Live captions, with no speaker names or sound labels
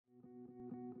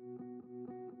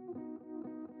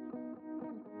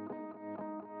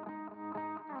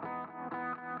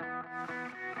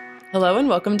Hello and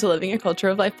welcome to Living a Culture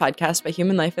of Life podcast by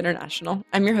Human Life International.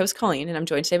 I'm your host, Colleen, and I'm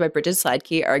joined today by Bridget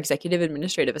Sladkey, our Executive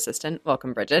Administrative Assistant.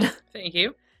 Welcome, Bridget. Thank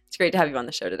you. It's great to have you on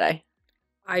the show today.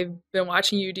 I've been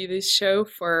watching you do this show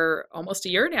for almost a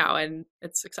year now, and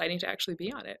it's exciting to actually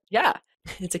be on it. Yeah,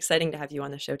 it's exciting to have you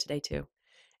on the show today, too.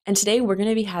 And today we're going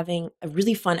to be having a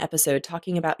really fun episode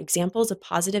talking about examples of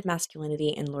positive masculinity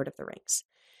in Lord of the Rings.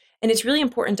 And it's really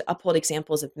important to uphold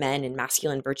examples of men and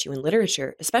masculine virtue in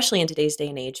literature, especially in today's day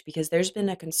and age, because there's been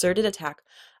a concerted attack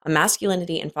on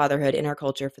masculinity and fatherhood in our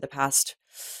culture for the past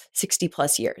 60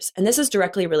 plus years. And this is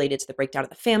directly related to the breakdown of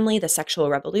the family, the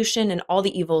sexual revolution, and all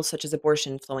the evils such as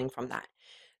abortion flowing from that.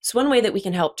 So one way that we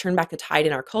can help turn back the tide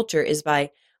in our culture is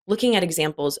by looking at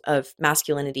examples of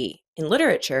masculinity in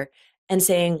literature and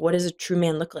saying, what does a true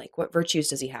man look like? What virtues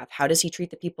does he have? How does he treat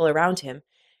the people around him?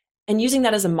 And using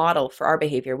that as a model for our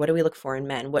behavior. What do we look for in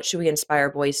men? What should we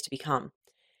inspire boys to become?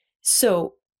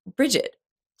 So, Bridget,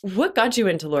 what got you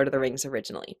into Lord of the Rings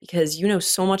originally? Because you know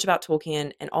so much about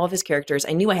Tolkien and all of his characters.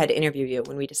 I knew I had to interview you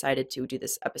when we decided to do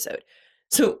this episode.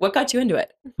 So, what got you into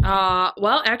it?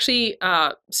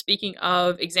 Speaking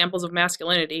of examples of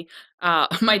masculinity,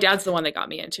 my dad's the one that got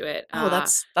me into it. Oh,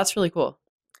 that's really cool.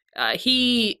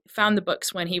 He found the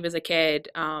books when he was a kid,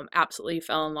 absolutely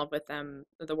fell in love with them,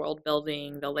 the world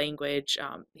building, the language.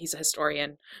 He's a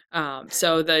historian.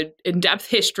 So the in-depth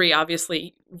history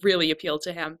obviously really appealed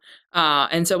to him.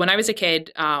 And so when I was a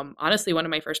kid, honestly, one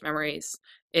of my first memories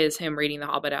is him reading The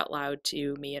Hobbit out loud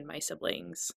to me and my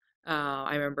siblings.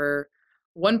 I remember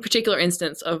one particular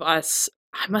instance of us,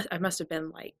 I must have been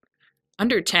like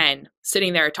under 10,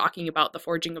 sitting there talking about the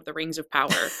forging of the rings of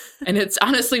power. And it's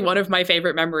honestly one of my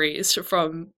favorite memories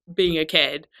from being a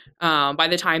kid. By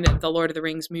the time that the Lord of the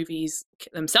Rings movies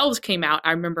themselves came out,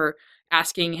 I remember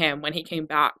asking him when he came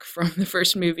back from the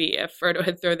first movie if Frodo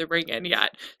had thrown the ring in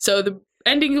yet. So the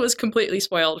ending was completely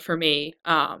spoiled for me.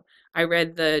 I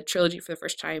read the trilogy for the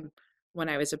first time when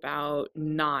I was about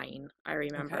 9, I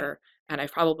remember. Okay. And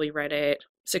I've probably read it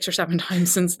 6 or 7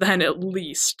 times since then, at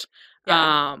least.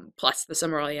 Yeah. Plus the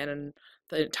Silmarillion and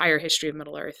the entire history of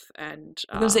Middle Earth. And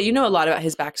I was gonna say, you know a lot about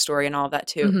his backstory and all of that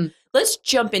too. Mm-hmm. Let's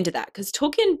jump into that, because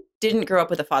Tolkien didn't grow up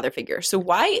with a father figure. So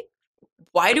why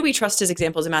do we trust his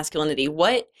examples of masculinity?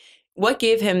 What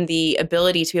gave him the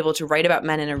ability to be able to write about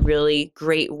men in a really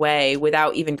great way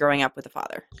without even growing up with a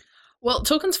father? Well,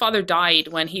 Tolkien's father died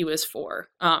when he was 4.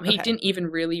 He didn't even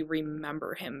really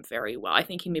remember him very well. I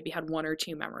think he maybe had 1 or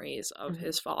 2 memories of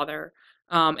his father.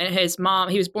 And his mom,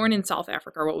 he was born in South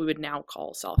Africa, or what we would now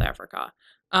call South Africa.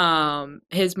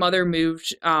 His mother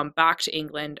moved back to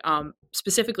England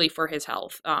specifically for his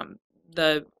health.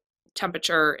 The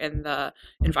temperature and the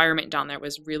environment down there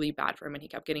was really bad for him, and he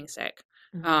kept getting sick.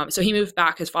 Mm-hmm. So he moved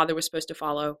back. His father was supposed to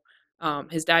follow.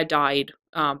 His dad died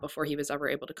before he was ever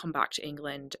able to come back to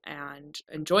England and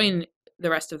join the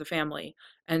rest of the family.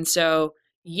 And so,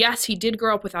 yes, he did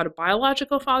grow up without a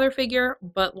biological father figure,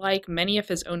 but like many of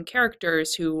his own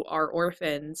characters who are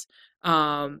orphans,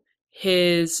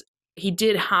 he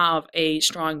did have a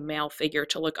strong male figure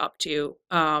to look up to,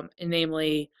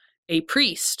 namely a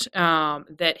priest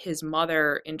that his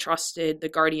mother entrusted the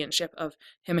guardianship of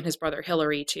him and his brother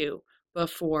Hilary to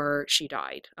before she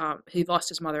died. He lost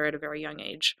his mother at a very young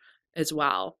age as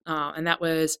well. And that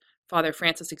was Father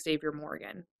Francis Xavier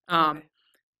Morgan. Okay.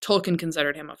 Tolkien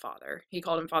considered him a father. He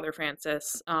called him Father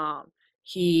Francis. I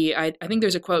think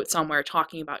there's a quote somewhere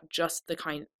talking about just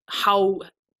how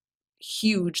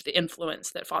huge the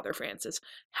influence that Father Francis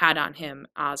had on him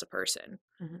as a person.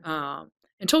 Mm-hmm.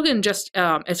 And Tolkien, just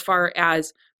as far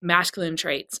as masculine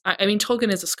traits, I mean,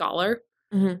 Tolkien is a scholar.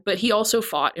 Mm-hmm. But he also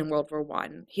fought in World War I.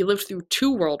 He lived through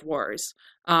 2 world wars,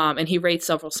 and he raised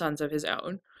several sons of his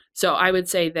own. So I would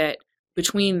say that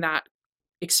between that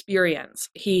experience,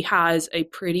 he has a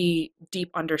pretty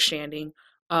deep understanding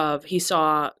of, he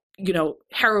saw,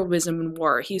 heroism in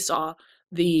war. He saw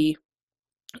the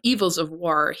evils of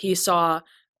war. He saw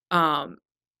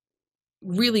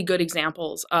really good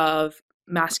examples of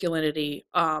masculinity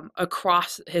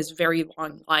across his very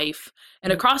long life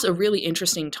and across a really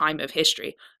interesting time of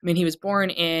history. I mean, he was born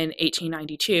in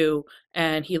 1892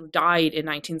 and he died in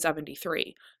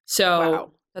 1973. So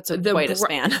wow, that's quite a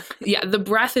span. Yeah, the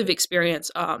breadth of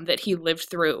experience that he lived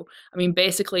through. I mean,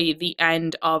 basically the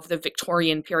end of the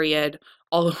Victorian period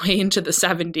all the way into the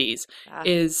 70s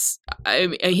is,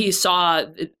 he saw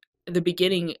the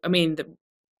beginning,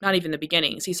 not even the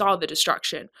beginnings. He saw the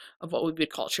destruction of what we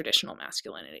would call traditional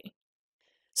masculinity.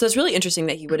 So it's really interesting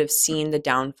that he would have seen the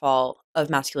downfall of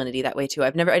masculinity that way too.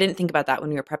 I didn't think about that when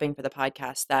we were prepping for the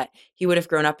podcast, that he would have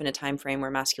grown up in a time frame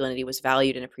where masculinity was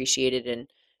valued and appreciated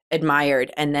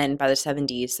admired, and then by the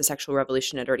 70s the sexual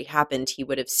revolution had already happened, he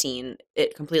would have seen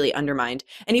it completely undermined,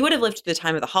 and he would have lived through the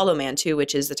time of the Hollow Man too,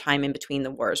 which is the time in between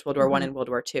the wars, World War One and World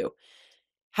War Two.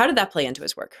 How did that play into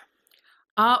his work?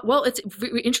 Well, it's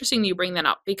interesting you bring that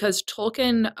up because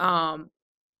Tolkien,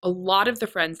 a lot of the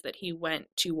friends that he went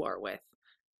to war with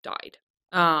died.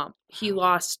 He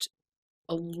lost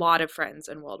a lot of friends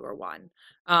in World War One,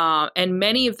 and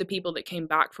many of the people that came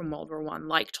back from World War One,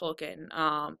 like Tolkien,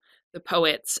 the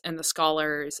poets and the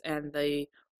scholars and the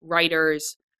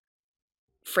writers,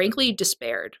 frankly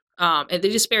despaired. And they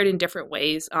despaired in different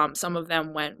ways. Some of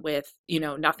them went with,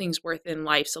 nothing's worth in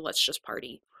life, so let's just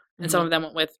party. And some of them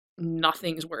went with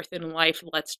nothing's worth in life,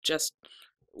 let's just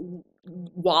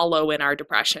wallow in our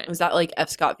depression. Was that like F.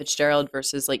 Scott Fitzgerald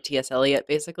versus like T.S. Eliot,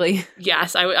 basically?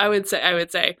 Yes, I would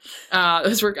say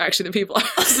those were actually the people I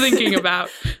was thinking about.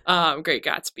 Great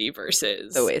Gatsby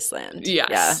versus The Wasteland.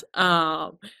 Yes.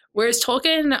 Yeah. Whereas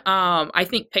Tolkien, I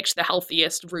think, picked the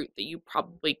healthiest route that you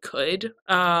probably could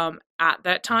at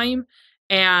that time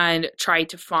and tried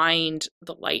to find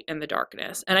the light and the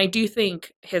darkness. And I do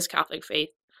think his Catholic faith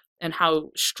and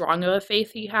how strong of a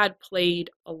faith he had played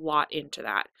a lot into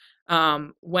that.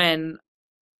 When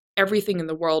everything in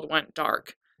the world went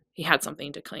dark, he had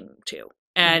something to cling to.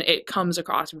 And it comes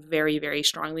across very, very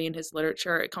strongly in his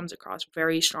literature. It comes across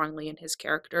very strongly in his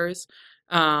characters.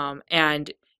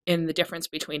 And in the difference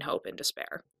between hope and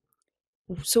despair.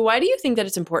 So why do you think that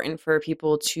it's important for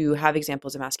people to have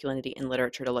examples of masculinity in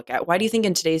literature to look at? Why do you think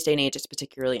in today's day and age it's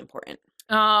particularly important?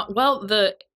 Well,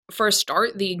 for a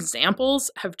start, the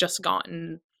examples have just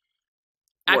gotten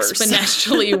worse.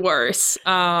 Exponentially worse.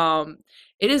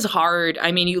 It is hard.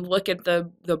 I mean, you look at the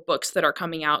books that are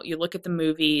coming out, you look at the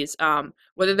movies,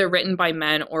 whether they're written by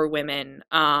men or women,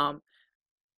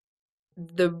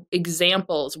 the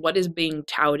examples, what is being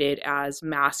touted as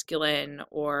masculine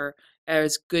or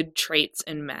as good traits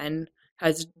in men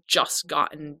has just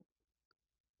gotten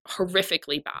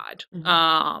horrifically bad.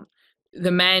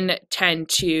 The men tend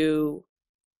to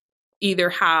either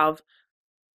have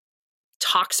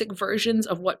toxic versions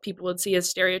of what people would see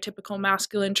as stereotypical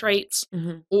masculine traits,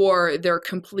 or they're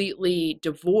completely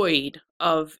devoid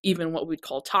of even what we'd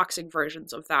call toxic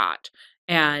versions of that.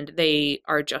 And they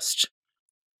are just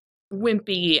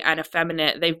wimpy and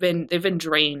effeminate. They've been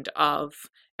drained of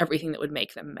everything that would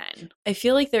make them men. I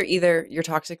feel like they're either your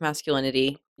toxic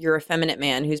masculinity, your effeminate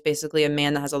man who's basically a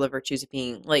man that has all the virtues of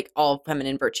being like all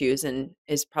feminine virtues and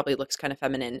probably looks kind of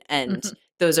feminine, and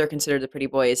those are considered the pretty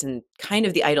boys and kind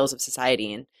of the idols of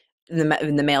society and in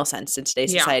the male sense in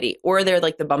today's society. Or they're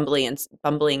like the bumbling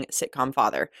sitcom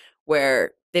father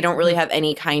where they don't really have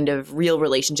any kind of real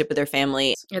relationship with their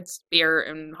family. It's beer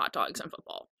and hot dogs and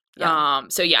football. Yeah.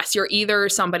 So yes, you're either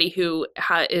somebody who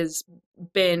has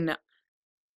been,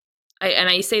 and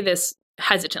I say this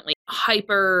hesitantly,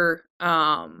 hyper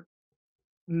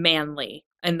manly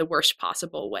in the worst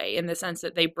possible way, in the sense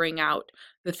that they bring out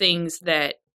the things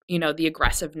that, the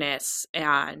aggressiveness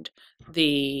and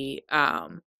the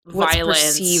what's violence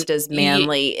perceived as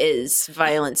manly is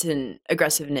violence and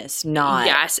aggressiveness, not.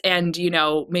 Yes, and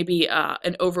maybe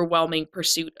an overwhelming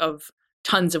pursuit of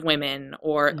tons of women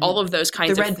or all of those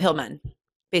kinds of the red pill men,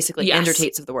 basically. Andrew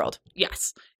Tates of the world.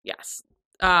 Yes.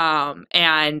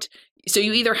 And so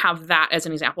you either have that as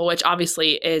an example, which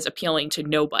obviously is appealing to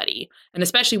nobody, and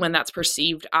especially when that's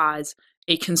perceived as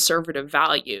a conservative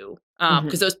value,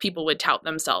 because those people would tout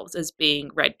themselves as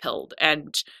being red-pilled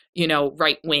and,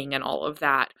 right-wing and all of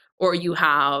that. Or you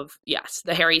have,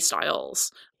 the Harry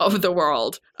Styles of the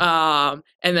world. And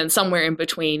then somewhere in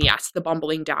between, the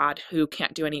bumbling dad who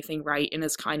can't do anything right and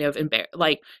is kind of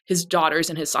like his daughters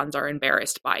and his sons are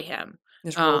embarrassed by him.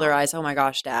 Just roll their eyes. Oh my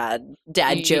gosh, dad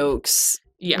jokes.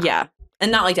 Yeah.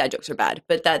 And not like dad jokes are bad,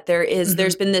 but that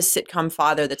there's been this sitcom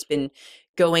father that's been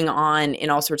going on in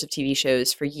all sorts of TV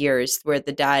shows for years where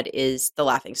the dad is the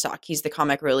laughingstock. He's the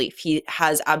comic relief. He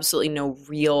has absolutely no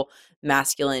real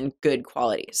masculine good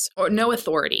qualities. Or no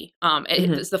authority.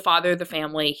 It's the father of the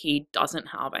family. He doesn't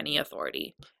have any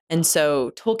authority. And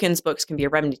so Tolkien's books can be a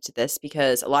remedy to this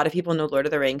because a lot of people know Lord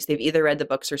of the Rings. They've either read the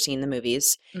books or seen the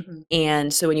movies.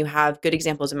 And so when you have good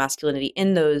examples of masculinity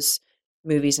in those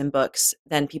movies and books,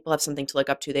 then people have something to look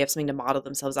up to. They have something to model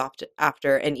themselves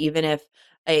after. And even if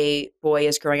a boy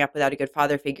is growing up without a good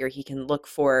father figure, he can look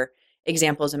for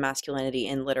examples of masculinity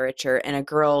in literature. And a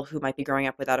girl who might be growing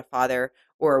up without a father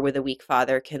or with a weak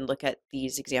father can look at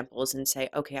these examples and say,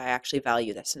 okay, I actually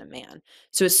value this in a man.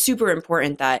 So it's super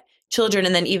important that children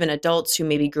and then even adults who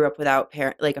maybe grew up without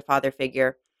like a father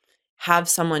figure have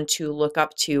someone to look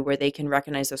up to where they can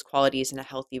recognize those qualities in a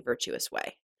healthy, virtuous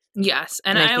way. Yes,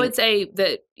 and And I I think would say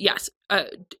that yes,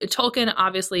 Tolkien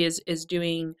obviously is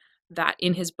doing that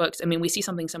in his books. I mean, we see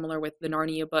something similar with the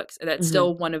Narnia books. That's mhm.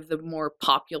 still one of the more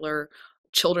popular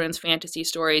children's fantasy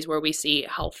stories where we see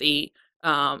healthy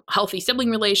sibling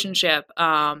relationship,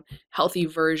 healthy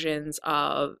versions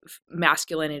of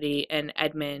masculinity and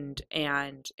Edmund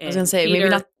I was gonna and say maybe Peter.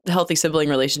 not the healthy sibling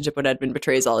relationship when Edmund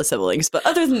betrays all his siblings, but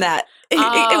other than that, it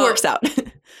Uh, works out.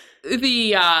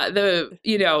 the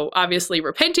obviously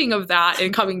repenting of that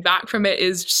and coming back from it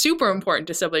is super important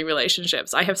to sibling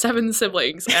relationships. I have 7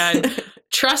 siblings, and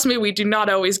trust me, we do not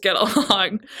always get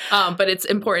along. But it's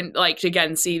important, like, to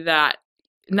again see that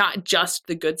not just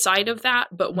the good side of that,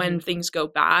 but when Mhm. things go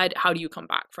bad, how do you come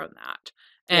back from that?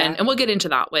 Yeah. And we'll get into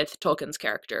that with Tolkien's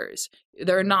characters.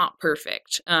 They're not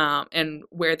perfect, and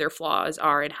where their flaws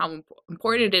are, and how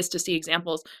important it is to see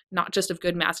examples not just of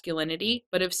good masculinity,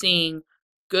 but of seeing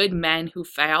good men who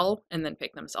fail and then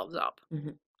pick themselves up.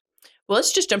 Mhm. Well,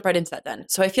 let's just jump right into that then.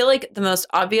 So I feel like the most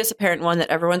obvious apparent one that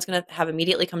everyone's going to have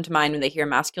immediately come to mind when they hear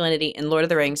masculinity in Lord of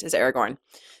the Rings is Aragorn.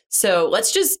 So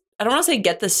let's just, I don't want to say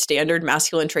get the standard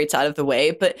masculine traits out of the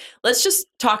way, but let's just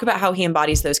talk about how he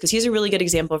embodies those because he's a really good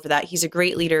example for that. He's a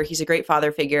great leader, he's a great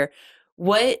father figure.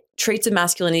 What traits of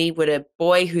masculinity would a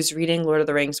boy who's reading Lord of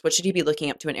the Rings, what should he be looking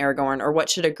up to in Aragorn? Or what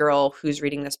should a girl who's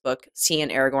reading this book see in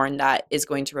Aragorn that is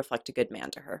going to reflect a good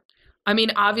man to her? I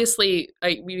mean, obviously,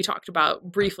 we talked about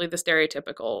briefly the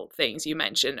stereotypical things you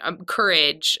mentioned: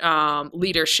 courage,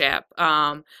 leadership.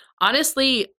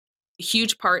 Honestly, a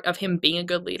huge part of him being a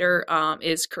good leader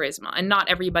is charisma, and not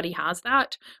everybody has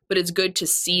that. But it's good to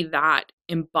see that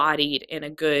embodied in a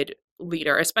good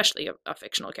leader, especially a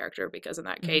fictional character, because in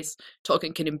that Mhm. case,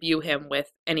 Tolkien can imbue him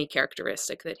with any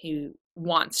characteristic that he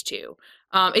wants to.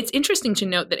 It's interesting to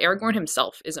note that Aragorn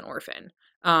himself is an orphan.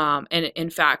 And in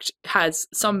fact has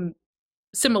some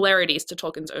similarities to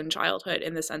Tolkien's own childhood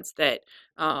in the sense that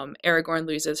Aragorn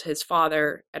loses his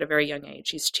father at a very young age.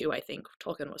 He's 2, I think.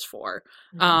 Tolkien was 4.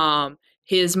 Mhm.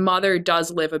 His mother does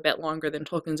live a bit longer than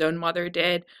Tolkien's own mother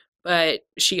did, but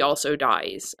she also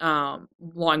dies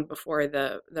long before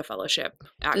the Fellowship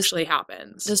Does actually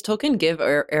happens. Does Tolkien give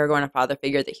Aragorn a father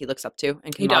figure that he looks up to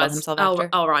and can He model does. himself after?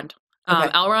 Elrond. Okay.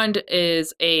 Elrond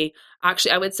is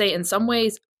actually, I would say in some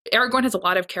ways, Aragorn has a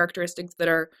lot of characteristics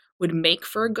that would make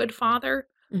for a good father.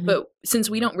 Mhm. But since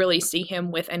we don't really see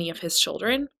him with any of his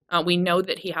children, we know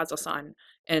that he has a son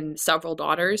and several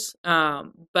daughters.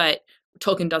 But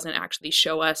Tolkien doesn't actually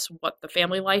show us what the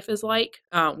family life is like.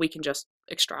 We can just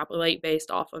extrapolate based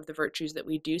off of the virtues that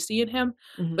we do see in him.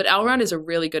 Mhm. But Elrond is a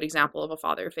really good example of a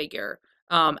father figure.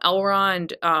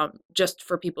 Elrond, just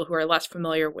for people who are less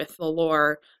familiar with the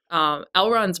lore,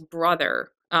 Elrond's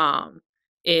brother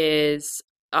is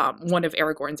one of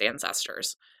Aragorn's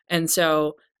ancestors. And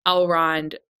so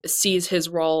Elrond sees his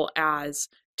role as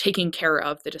taking care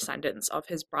of the descendants of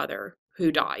his brother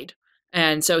who died.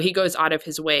 And so he goes out of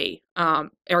his way.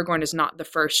 Aragorn is not the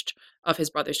first of his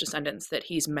brother's descendants that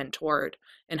he's mentored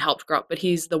and helped grow up, but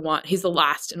he's the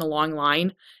last in a long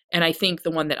line. And I think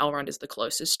the one that Elrond is the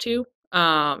closest to.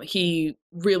 He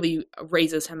really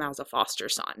raises him as a foster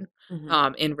son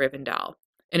Mhm. in Rivendell.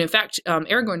 And in fact,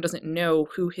 Aragorn doesn't know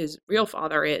who his real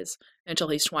father is until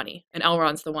he's 20. And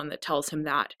Elrond's the one that tells him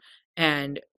that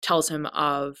and tells him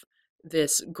of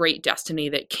this great destiny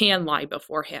that can lie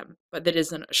before him, but that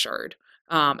isn't assured.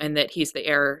 And that he's the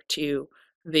heir to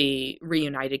the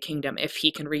reunited kingdom if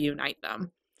he can reunite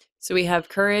them. So we have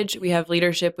courage, we have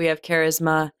leadership, we have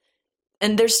charisma,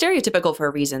 and they're stereotypical for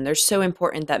a reason. They're so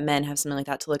important that men have something like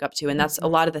that to look up to, and that's a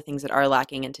Mhm. lot of the things that are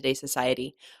lacking in today's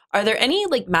society. Are there any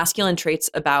like masculine traits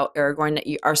about Aragorn that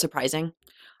you are surprising?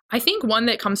 I think one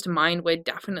that comes to mind would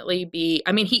definitely be,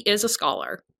 I mean, he is a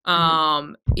scholar.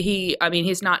 Mhm. I mean,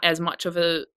 he's not as much of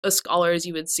a scholar as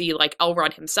you would see like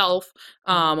Elrond himself,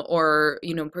 Mhm. or,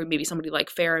 maybe somebody like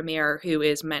Faramir who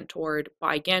is mentored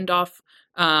by Gandalf.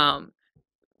 Um,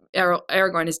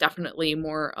 Aragorn is definitely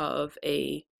more of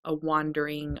a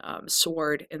wandering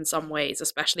sword in some ways,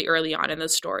 especially early on in the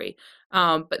story.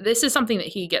 But this is something that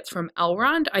he gets from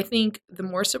Elrond. I think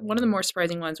one of the more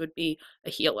surprising ones would be a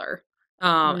healer,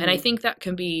 and I Mm. think that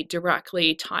can be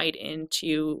directly tied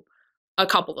into a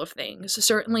couple of things.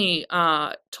 Certainly,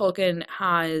 Tolkien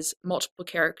has multiple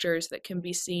characters that can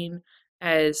be seen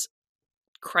as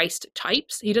Christ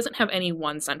types. He doesn't have any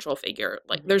one central figure.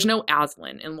 Like Mhm. there's no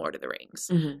Aslan in Lord of the Rings.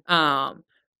 Mhm.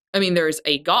 I mean there's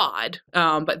a god,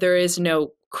 but there is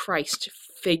no Christ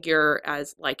figure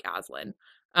as like Aslan.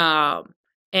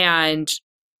 And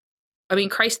I mean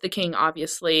Christ the King,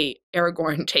 obviously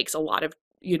Aragorn takes a lot of,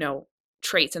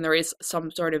 traits, and there is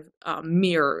some sort of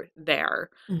mirror there.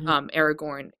 Mhm.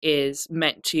 Aragorn is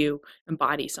meant to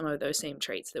embody some of those same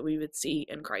traits that we would see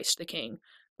in Christ the King.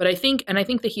 But I think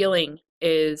the healing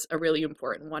is a really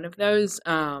important one of those.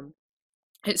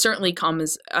 It certainly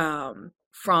comes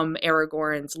from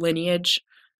Aragorn's lineage,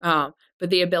 but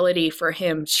the ability for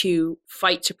him to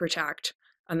fight to protect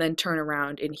and then turn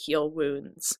around and heal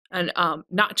wounds, and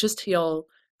not just heal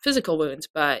physical wounds,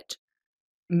 but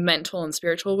mental and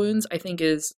spiritual wounds, I think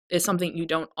is something you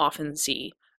don't often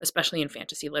see, especially in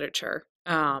fantasy literature,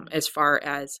 as far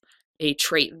as a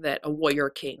trait that a warrior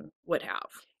king would have.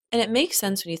 And it makes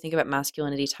sense when you think about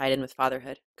masculinity tied in with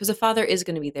fatherhood, because a father is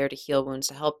going to be there to heal wounds,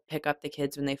 to help pick up the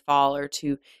kids when they fall, or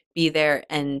to be there.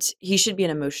 And he should be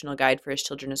an emotional guide for his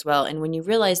children as well. And when you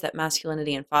realize that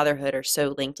masculinity and fatherhood are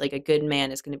so linked, like a good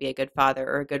man is going to be a good father,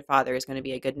 or a good father is going to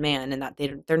be a good man, and that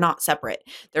they're not separate,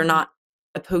 they're Mhm. not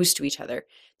opposed to each other,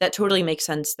 that totally makes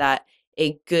sense that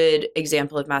a good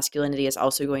example of masculinity is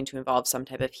also going to involve some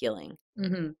type of healing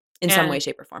Mhm. in some way, And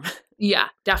shape, or form. yeah,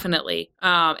 definitely.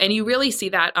 And you really see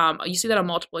that. You see that on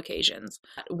multiple occasions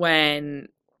when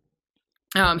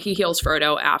he heals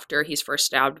Frodo after he's first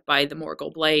stabbed by the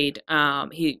Morgul blade.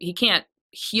 He can't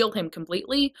heal him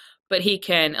completely, but he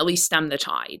can at least stem the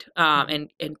tide, Mhm.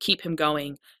 and keep him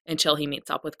going until he meets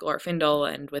up with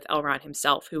Glorfindel and with Elrond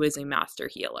himself, who is a master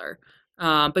healer.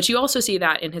 But you also see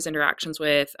that in his interactions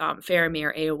with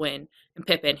Faramir, Eowyn, and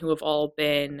Pippin, who have all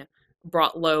been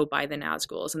brought low by the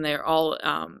Nazguls, and they're all,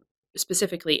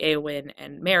 specifically Eowyn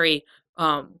and Merry,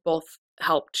 both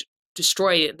helped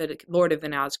destroy the Lord of the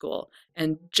Nazgul,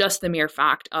 and just the mere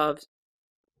fact of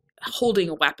holding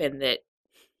a weapon that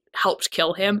helped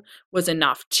kill him was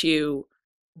enough to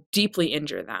deeply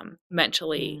injure them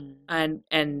mentally Mm.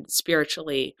 and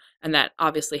spiritually, and that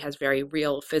obviously has very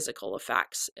real physical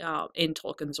effects in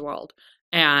Tolkien's world.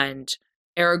 And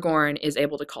Aragorn is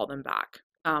able to call them back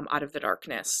out of the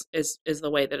darkness, is the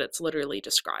way that it's literally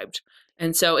described.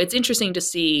 And so it's interesting to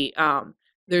see.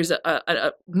 There's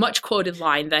a much quoted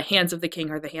line: "The hands of the king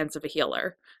are the hands of a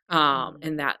healer," Mm.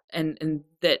 and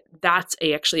that's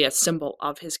actually a symbol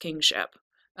of his kingship,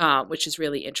 which is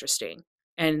really interesting.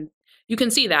 And you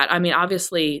can see that. I mean,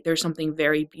 obviously, there's something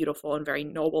very beautiful and very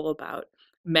noble about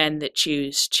men that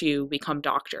choose to become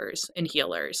doctors and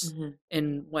healers Mhm.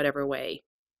 in whatever way.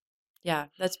 Yeah,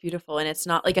 that's beautiful. And it's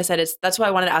not, like I said, it's that's why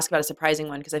I wanted to ask about a surprising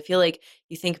one, because I feel like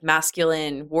you think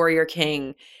masculine, warrior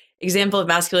king, example of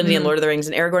masculinity in Mm, Lord of the Rings,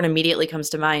 and Aragorn immediately comes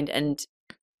to mind. And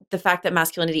the fact that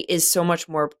masculinity is so much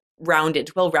more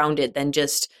rounded, well rounded than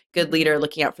just good mhm. leader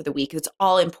looking out for the weak. It's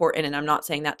all important. And I'm not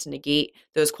saying that to negate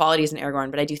those qualities in Aragorn,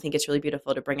 but I do think it's really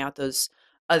beautiful to bring out those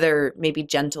other, maybe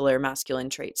gentler masculine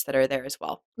traits that are there as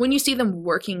well. When you see them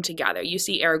working together, you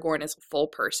see Aragorn as a full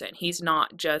person. He's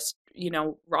not just,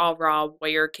 rah rah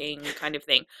warrior king kind of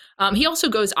thing. He also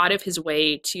goes out of his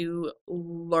way to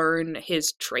learn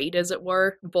his trade, as it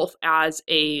were, both as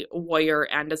a warrior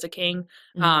and as a king.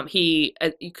 Hmm. You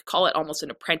could call it almost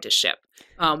an apprenticeship.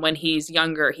 When he's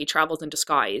younger, he travels in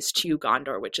disguise to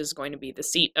Gondor, which is going to be the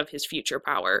seat of his future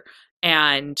power,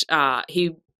 and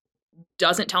he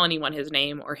doesn't tell anyone his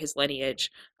name or his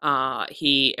lineage.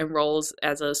 He enrolls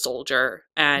as a soldier,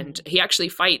 and Hmm. he actually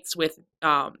fights with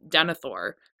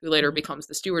Denethor, who later Hmm. becomes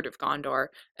the steward of Gondor,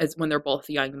 as when they're both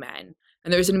young men.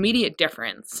 And there's an immediate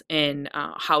difference in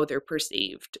how they're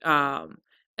perceived. And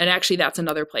actually, that's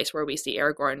another place where we see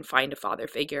Aragorn find a father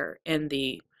figure in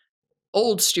the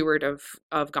old steward of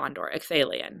Gondor,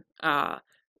 Ecthelion,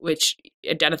 which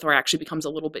Denethor actually becomes a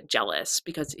little bit jealous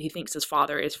because he thinks his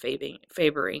father is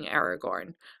favoring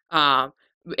Aragorn. Uh,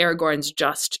 Aragorn's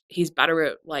he's better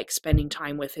at like spending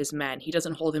time with his men. He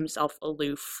doesn't hold himself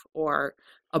aloof or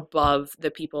above the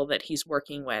people that he's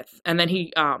working with. And then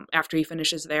after he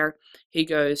finishes there, he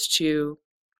goes to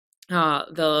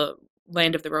the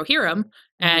land of the Rohirrim, Hmm.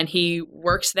 and he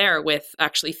works there with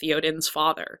actually Theoden's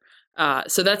father.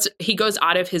 So he goes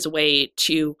out of his way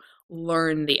to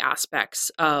learn the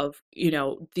aspects of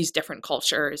these different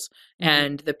cultures Hmm.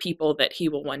 and the people that he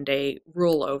will one day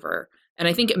rule over. And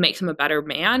I think it makes him a better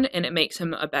man, and it makes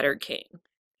him a better king.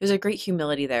 There's a great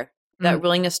humility there. That Mm,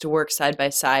 willingness to work side by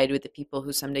side with the people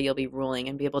who someday you'll be ruling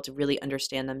and be able to really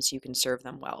understand them so you can serve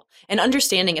them well. And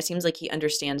understanding, it seems like he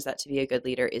understands that to be a good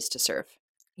leader is to serve.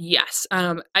 yes.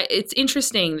 It's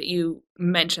interesting that you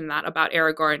mentioned that about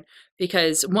Aragorn,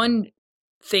 because one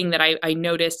thing that I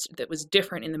noticed that was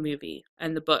different in the movie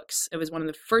and the books, it was one of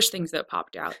the first things that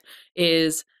popped out,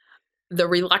 is the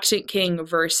reluctant king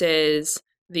versus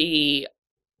the,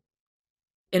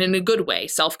 and in a good way,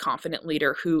 self-confident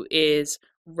leader who is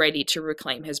ready to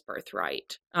reclaim his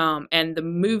birthright. And the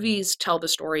movies tell the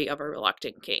story of a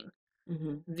reluctant king.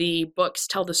 Mhm. The books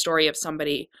tell the story of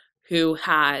somebody who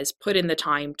has put in the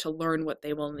time to learn what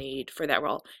they will need for that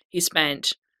role. He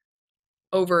spent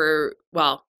over,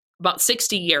 well, about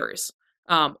 60 years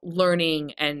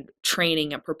learning and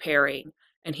training and preparing.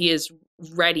 And he is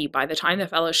ready by the time the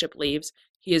fellowship leaves,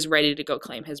 he is ready to go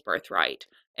claim his birthright.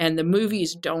 And the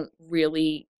movies don't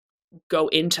really go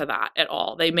into that at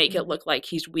all. They make it Mhm. look like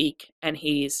he's weak and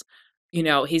he's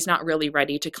not really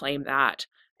ready to claim that.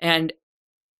 And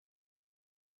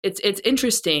it's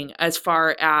interesting as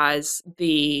far as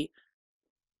the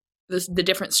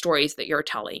different stories that you're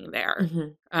telling there.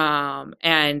 Mhm.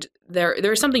 And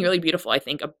there's something really beautiful, I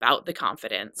think, about the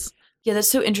confidence. Yeah, that's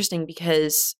so interesting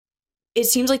because it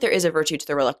seems like there is a virtue to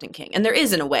the reluctant king. And there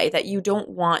is in a way that you don't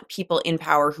want people in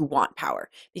power who want power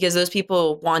because those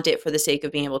people want it for the sake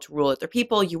of being able to rule other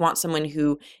people. You want someone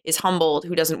who is humbled,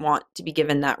 who doesn't want to be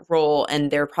given that role, and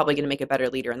they're probably going to make a better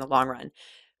leader in the long run.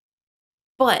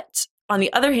 But on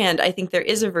the other hand, I think there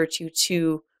is a virtue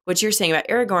to what you're saying about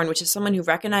Aragorn, which is someone who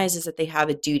recognizes that they have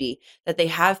a duty, that they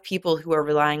have people who are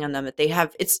relying on them, that they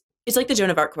have it's like the Joan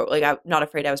of Arc quote, like I'm not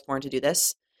afraid I was born to do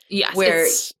this, Yes, where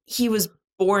it's he was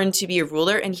born to be a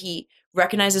ruler and he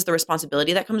recognizes the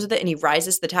responsibility that comes with it and he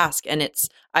rises to the task. And it's,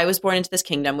 I was born into this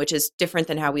kingdom, which is different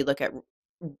than how we look at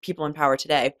people in power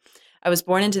today. I was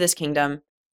born into this kingdom.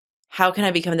 How can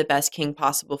I become the best king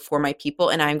possible for my people?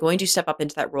 And I'm going to step up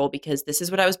into that role because this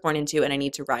is what I was born into and I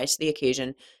need to rise to the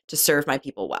occasion to serve my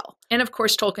people well. and of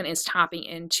course Tolkien is tapping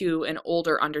into an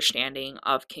older understanding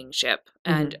of kingship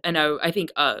Mm-hmm. and I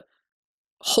think a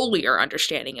holier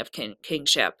understanding of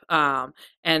kingship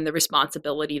and the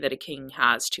responsibility that a king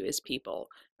has to his people.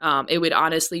 It would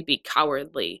honestly be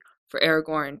cowardly for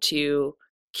Aragorn to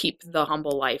keep the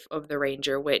humble life of the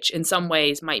ranger, which in some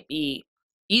ways might be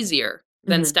easier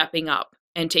than Mm-hmm. stepping up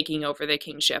and taking over the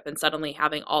kingship and suddenly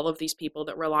having all of these people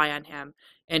that rely on him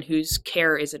and whose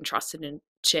care is entrusted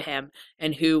to him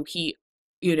and who he,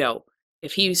 you know,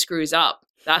 if he screws up,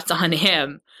 that's on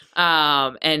him.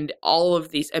 And all of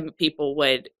these people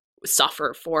would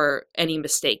suffer for any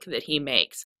mistake that he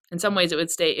makes. In some ways, it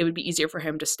would be easier for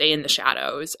him to stay in the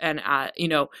shadows and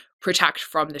protect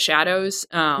from the shadows.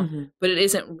 Mm-hmm. But it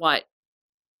isn't what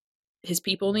his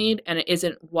people need, and it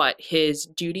isn't what his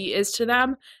duty is to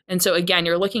them. And so again,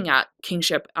 you're looking at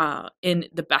kingship in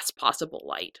the best possible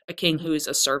light, a king Mm-hmm. who is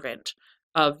a servant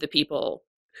of the people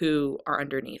who are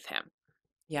underneath him.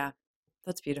 Yeah,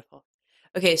 that's beautiful.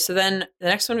 Okay, so then the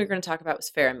next one we are going to talk about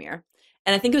was Faramir.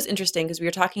 And I think it was interesting because we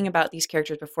were talking about these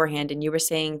characters beforehand, and you were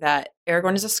saying that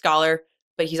Aragorn is a scholar,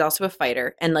 but he's also a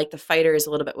fighter. And like the fighter is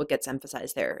a little bit what gets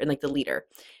emphasized there, and like the leader.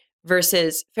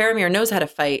 Versus Faramir knows how to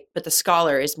fight, but the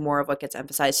scholar is more of what gets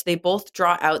emphasized. So they both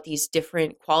draw out these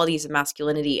different qualities of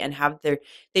masculinity and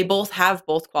they both have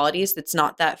both qualities. It's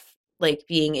not that like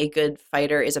being a good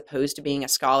fighter is opposed to being a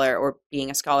scholar or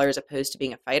being a scholar is opposed to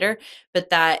being a fighter,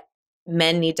 but that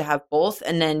men need to have both.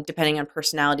 And then depending on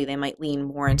personality, they might lean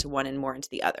more into one and more into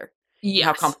the other and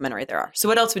how Yes. complementary they are. So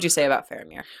what else would you say about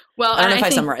Faramir? Well, I don't and know if I I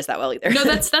think summarized that well either. no,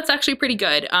 that's actually pretty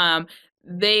good.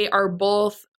 They are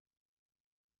both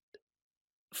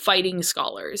fighting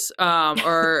scholars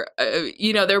or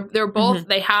they're both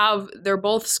Mhm. they're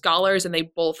both scholars and they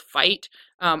both fight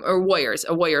or warriors.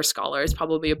 A warrior scholar is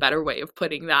probably a better way of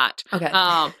putting that. Okay.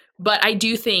 But I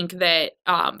do think that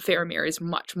Faramir is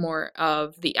much more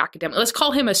of the academic, let's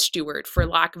call him a steward for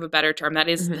lack of a better term. That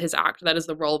is Mhm. his act, that is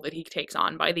the role that he takes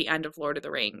on by the end of Lord of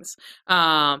the Rings,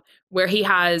 where he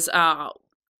has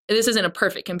this isn't a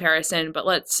perfect comparison, but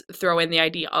let's throw in the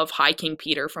idea of High King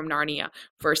Peter from Narnia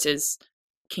versus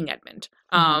King Edmund.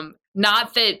 Mhm.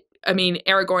 Not that, I mean,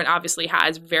 Aragorn obviously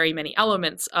has very many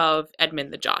elements of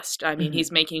Edmund the Just. I mean, Mhm.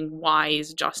 he's making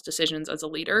wise, just decisions as a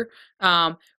leader.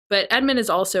 But Edmund is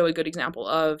also a good example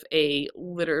of a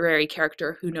literary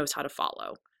character who knows how to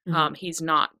follow. Mhm.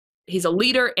 He's a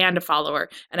leader and a follower.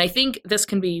 And I think this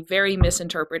can be very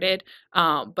misinterpreted.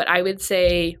 But I would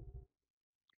say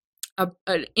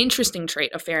an interesting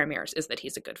trait of Faramir's is that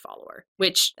he's a good follower,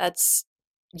 which That's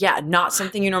yeah, not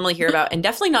something you normally hear about and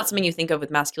definitely not something you think of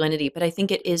with masculinity, but I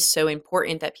think it is so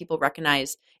important that people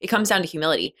recognize it comes down to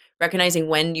humility, recognizing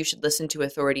when you should listen to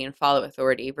authority and follow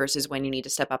authority versus when you need to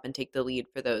step up and take the lead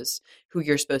for those who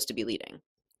you're supposed to be leading.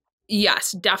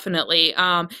 yes, definitely.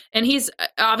 And he's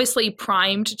obviously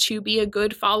primed to be a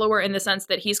good follower in the sense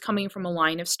that he's coming from a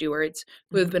line of stewards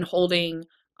who have Mhm. been holding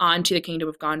on to the kingdom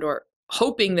of Gondor,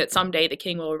 hoping that someday the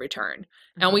king will return.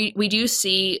 And Mhm. we do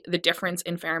see the difference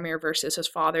in Faramir versus his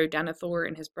father Denethor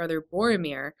and his brother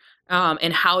Boromir,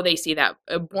 and how they see that.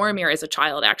 Boromir, as a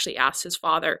child, actually asked his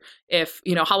father if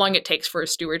how long it takes for a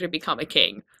steward to become a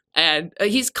king. And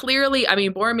he's clearly, I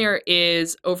mean, Boromir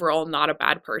is overall not a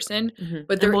bad person,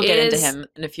 but And there we'll get into is, him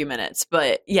in a few minutes.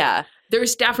 But yeah.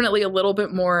 there's definitely a little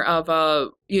bit more of a,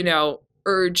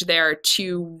 urge there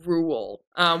to rule.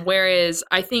 Whereas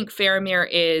I think Faramir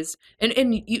is,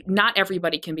 not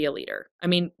everybody can be a leader. I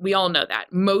mean, we all know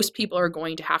that. Most people are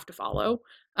going to have to follow.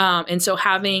 And so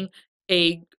having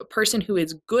a person who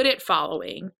is good at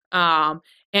following,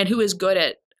 and who is good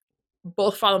at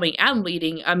both following and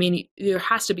leading, I mean, there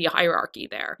has to be a hierarchy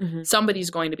there.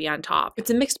 Somebody's going to be on top. It's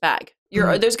a mixed bag.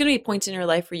 There's going to be points in your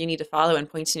life where you need to follow and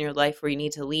points in your life where you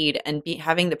need to lead, and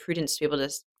having the prudence to be able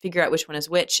to figure out which one is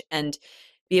which and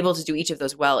be able to do each of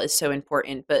those well is so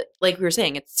important. But like we were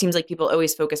saying, it seems like people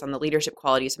always focus on the leadership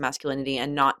qualities of masculinity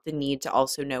and not the need to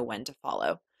also know when to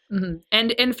follow. And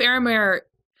Faramir,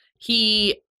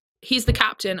 he's the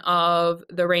captain of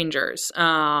the Rangers,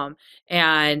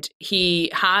 and he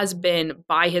has been,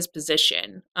 by his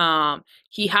position,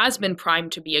 he has been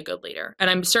primed to be a good leader. And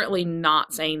I'm certainly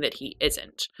not saying that he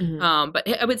isn't. But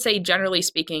I would say, generally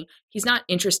speaking, he's not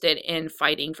interested in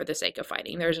fighting for the sake of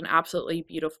fighting. There's an absolutely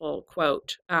beautiful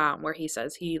quote where he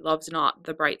says, "He loves not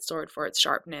the bright sword for its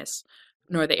sharpness,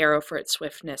 nor the arrow for its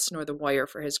swiftness, nor the warrior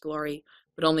for his glory,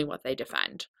 but only what they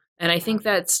defend." And I think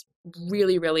that's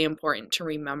really, really important to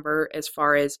remember as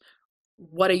far as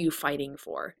what are you fighting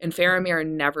for? And Faramir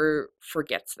never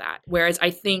forgets that. Whereas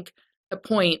I think at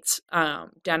points,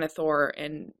 Denethor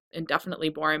and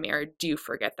definitely Boromir do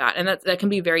forget that. And that can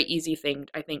be a very easy thing,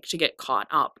 I think, to get caught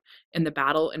up in the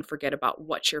battle and forget about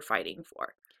what you're fighting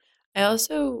for. I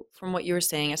also, from what you were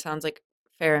saying, it sounds like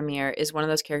Faramir is one of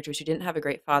those characters who didn't have a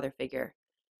great father figure,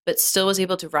 but still was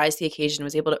able to rise to the occasion,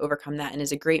 was able to overcome that, and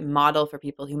is a great model for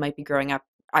people who might be growing up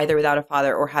either without a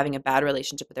father or having a bad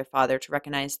relationship with their father, to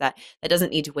recognize that that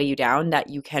doesn't need to weigh you down, that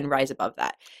you can rise above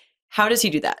that. How does he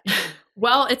do that?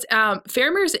 Well, it's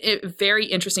Faramir's a very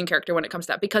interesting character when it comes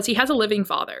to that, because he has a living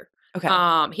father. Okay.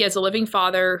 He has a living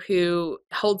father who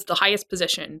holds the highest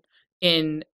position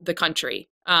in the country,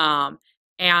 and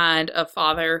a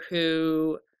father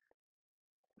who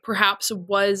perhaps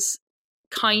was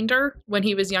kinder when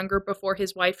he was younger before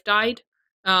his wife died,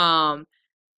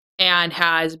 and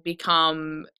has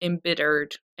become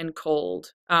embittered and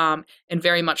cold, and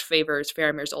very much favors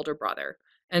Faramir's older brother.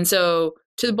 And so,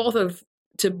 to both of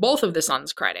the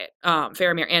sons' credit,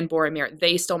 Faramir and Boromir,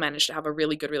 they still managed to have a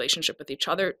really good relationship with each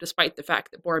other, despite the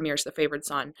fact that Boromir is the favored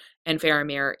son and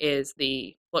Faramir is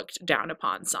the looked down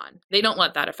upon son. They don't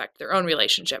let that affect their own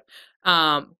relationship.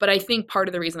 But I think part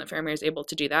of the reason that Faramir is able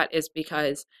to do that is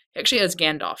because he actually has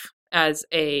Gandalf as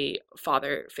a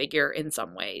father figure in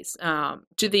some ways,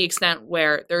 to the extent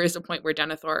where there is a point where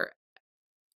Denethor,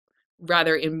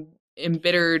 rather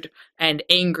embittered and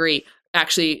angry,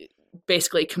 actually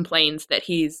basically complains that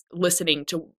he's listening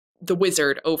to the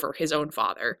wizard over his own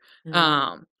father,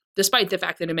 despite the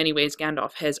fact that in many ways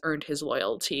Gandalf has earned his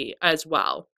loyalty as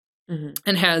well,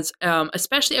 and has,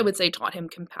 especially I would say, taught him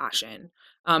compassion.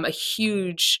 A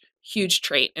huge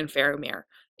trait in Faramir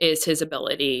is his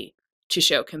ability to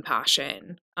show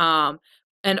compassion,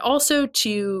 and also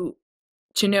to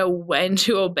know when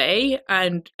to obey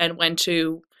and when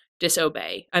to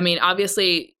disobey. I mean,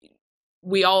 obviously,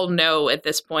 we all know at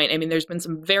this point, I mean, there's been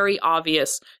some very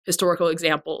obvious historical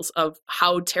examples of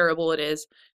how terrible it is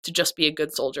to just be a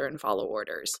good soldier and follow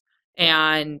orders.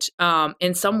 And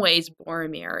in some ways,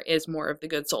 Boromir is more of the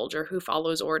good soldier who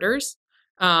follows orders,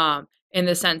 in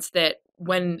the sense that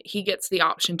when he gets the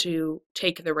option to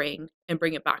take the ring and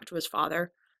bring it back to his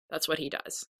father, that's what he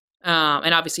does.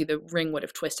 And obviously the ring would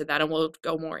have twisted that, and we'll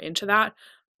go more into that.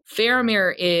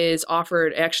 Faramir is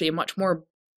offered actually a much more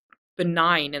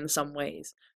benign, in some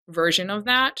ways, version of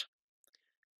that.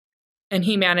 And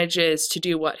he manages to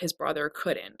do what his brother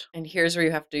couldn't. And here's where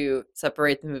you have to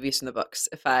separate the movies from the books,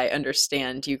 if I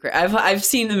understand you correctly. I've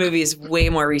seen the movies way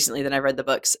more recently than I've read the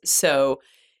books. So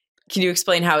can you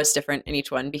explain how it's different in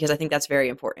each one? Because I think that's very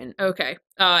important. Okay.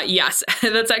 Yes,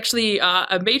 that's actually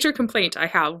a major complaint I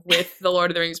have with the Lord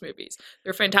of the Rings movies.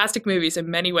 They're fantastic movies in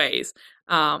many ways,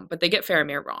 but they get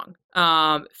Faramir wrong.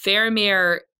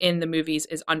 Faramir in the movies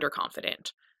is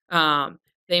underconfident.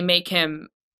 They make him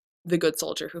the good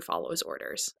soldier who follows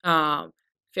orders.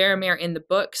 Faramir in the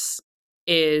books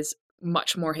is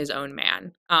much more his own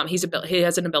man. He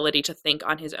has an ability to think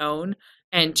on his own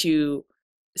and to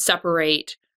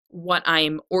separate what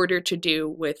I'm ordered to do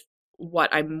with what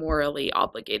I'm morally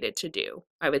obligated to do,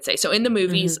 I would say. So in the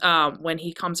movies, when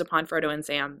he comes upon Frodo and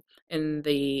Sam in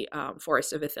the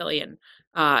forest of Ithilien,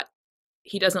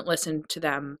 he doesn't listen to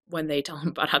them when they tell him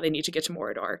about how they need to get to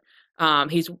Mordor.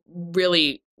 He's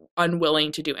really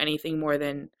unwilling to do anything more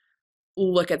than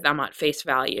look at them at face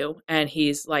value. And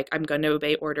he's like, I'm going to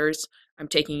obey orders. I'm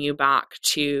taking you back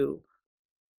to,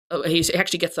 he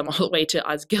actually gets them all the way to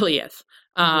Osgiliath.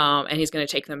 And he's going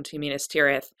to take them to Minas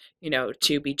Tirith,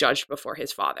 to be judged before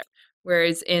his father.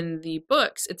 Whereas in the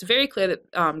books, it's very clear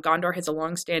that Gondor has a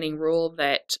longstanding rule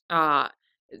that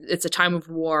it's a time of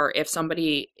war. If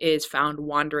somebody is found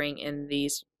wandering in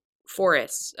these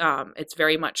forests, it's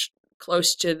very much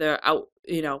close to the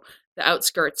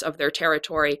outskirts of their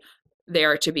territory. They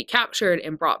are to be captured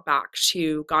and brought back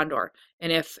to Gondor.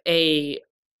 And if a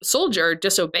soldier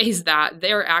disobeys that,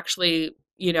 they're actually,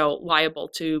 liable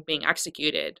to being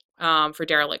executed for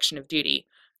dereliction of duty.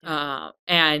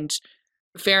 And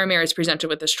Faramir is presented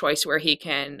with this choice where he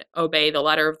can obey the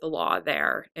letter of the law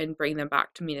there and bring them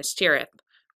back to Minas Tirith,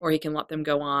 or he can let them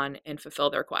go on and fulfill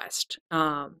their quest.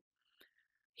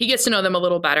 He gets to know them a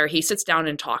little better. He sits down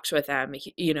and talks with them,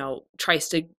 tries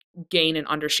to gain an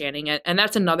understanding. And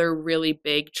that's another really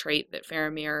big trait that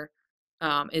Faramir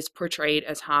is portrayed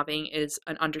as having, is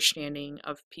an understanding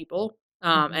of people,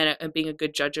 and being a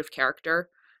good judge of character,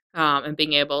 and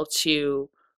being able to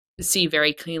see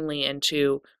very cleanly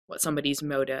into what somebody's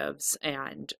motives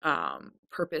and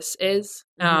purpose is.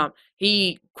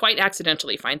 He quite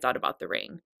accidentally finds out about the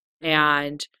ring,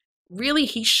 and really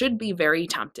he should be very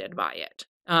tempted by it.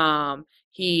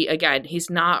 He's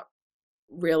not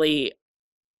really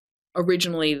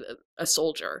originally a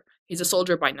soldier. He's a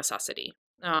soldier by necessity.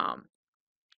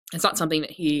 It's not something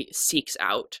that he seeks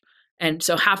out. And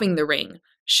so having the ring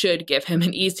should give him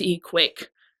an easy, quick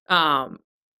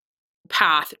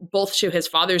path, both to his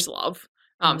father's love,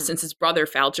 since his brother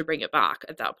failed to bring it back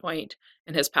at that point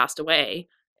and has passed away,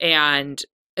 and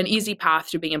an easy path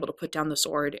to being able to put down the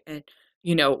sword and,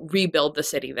 rebuild the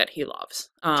city that he loves.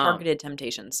 Targeted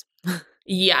temptations.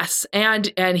 Yes.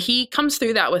 And he comes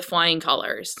through that with flying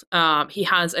colors. He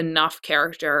has enough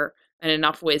character and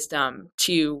enough wisdom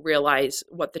to realize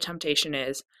what the temptation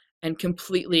is and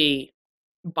completely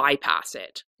bypass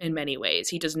it in many ways.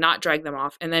 He does not drag them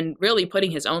off, and then really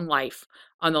putting his own life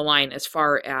on the line as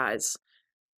far as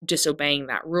disobeying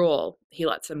that rule, he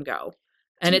lets them go.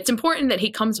 And it's important that he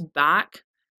comes back.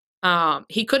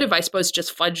 He could have, I suppose,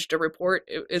 just fudged a report,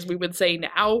 as we would say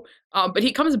now, but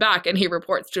he comes back and he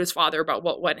reports to his father about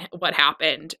what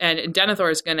happened. And Denethor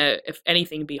is going to, if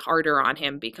anything, be harder on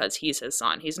him because he's his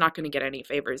son. He's not going to get any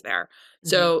favors there. Mm-hmm.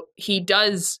 So he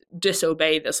does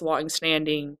disobey this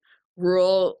long-standing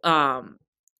rule,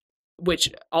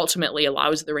 which ultimately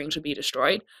allows the ring to be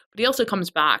destroyed. But he also comes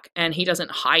back and he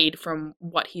doesn't hide from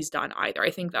what he's done either.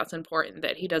 I think that's important,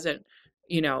 that he doesn't,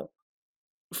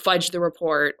 fudge the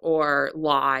report or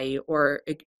lie or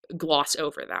gloss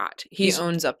over that. He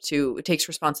owns up to, takes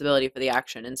responsibility for the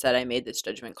action and said, I made this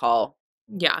judgment call.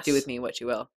 Yes. Do with me what you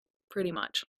will. Pretty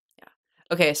much. Yeah.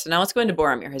 Okay, so now let's go into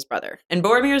Boromir, his brother. And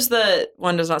Boromir's the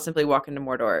one does not simply walk into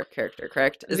Mordor character,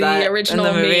 correct? Is the original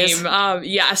meme.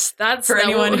 Yes, that's for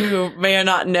anyone who may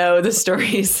not know the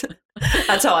stories.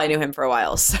 That's how I knew him for a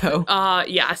while. So,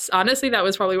 yes, honestly, that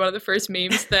was probably one of the first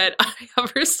memes that I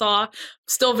ever saw.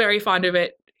 Still very fond of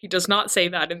it. He does not say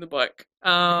that in the book.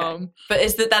 Okay.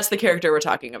 But that's the character we're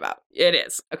talking about? It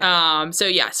is. Okay. So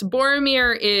yes,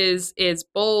 Boromir is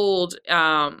bold.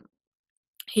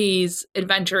 He's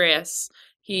adventurous.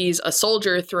 He's a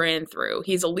soldier through and through.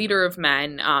 He's a leader of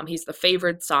men. He's the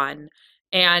favored son.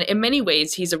 And in many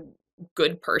ways, he's a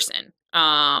good person.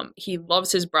 He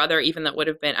loves his brother, even though it would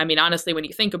have been, honestly, when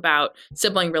you think about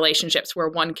sibling relationships where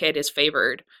one kid is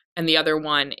favored and the other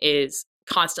one is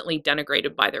constantly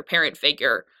denigrated by their parent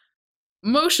figure,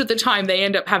 most of the time they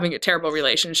end up having a terrible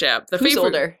relationship. Who's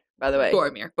older, by the way?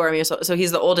 Boromir. So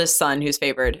he's the oldest son who's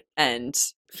favored, and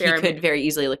he could very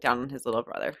easily look down on his little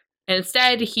brother. And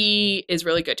instead, he is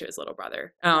really good to his little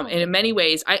brother. And in many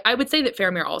ways, I would say that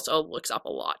Faramir also looks up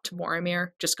a lot to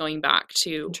Boromir, just going back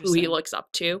to who he looks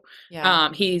up to.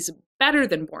 Yeah. He's better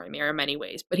than Boromir in many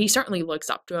ways, but he certainly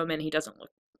looks up to him, and he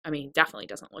definitely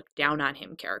doesn't look down on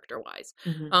him character-wise.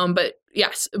 Mm-hmm. But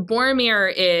yes,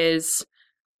 Boromir is,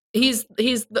 he's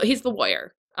the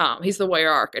warrior. He's the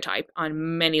warrior archetype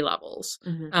on many levels.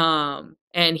 Mm-hmm.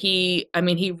 And he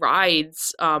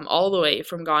rides all the way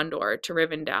from Gondor to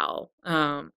Rivendell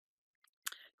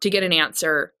to get an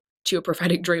answer to a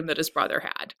prophetic dream that his brother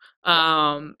had.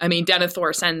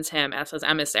 Denethor sends him as his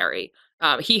emissary.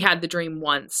 He had the dream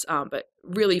once, but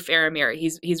really Faramir,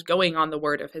 he's going on the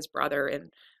word of his brother. And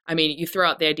you throw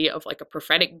out the idea of like a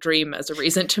prophetic dream as a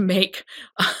reason to make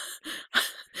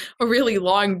a really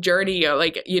long journey,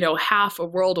 half a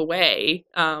world away,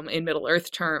 in Middle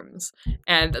Earth terms.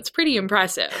 And that's pretty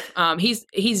impressive.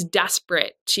 He's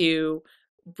desperate to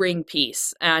bring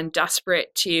peace and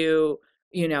desperate to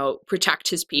protect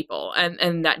his people.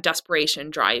 And that desperation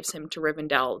drives him to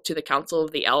Rivendell, to the Council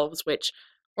of the Elves, which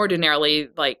ordinarily,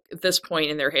 like, at this point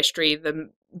in their history, the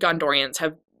Gondorians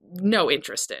have no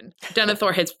interest in.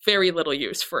 Denethor has very little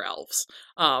use for elves,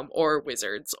 or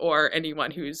wizards, or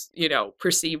anyone who's,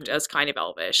 perceived as kind of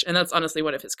elvish. And that's honestly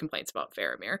one of his complaints about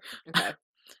Faramir. Okay.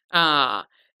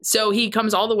 So he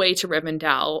comes all the way to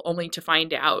Rivendell only to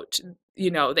find out,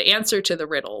 the answer to the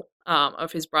riddle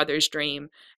of his brother's dream,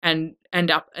 and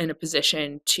end up in a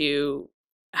position to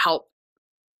help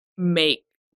make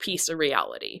peace a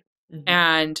reality. Mhm.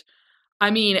 And I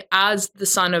mean, as the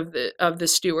son of the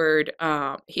steward,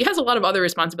 he has a lot of other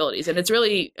responsibilities, and it's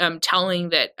really telling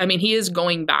that, I mean, he is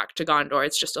going back to Gondor.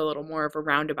 It's just a little more of a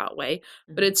roundabout way,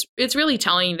 but it's really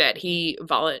telling that he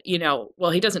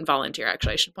he doesn't volunteer.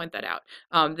 Actually, I should point that out.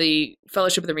 The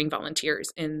Fellowship of the Ring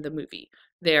volunteers in the movie.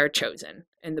 They're chosen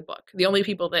in the book. The only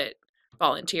people that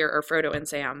volunteer are Frodo and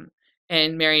Sam,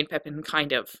 and Merry and Pippin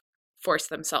kind of force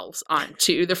themselves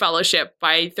onto the Fellowship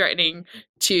by threatening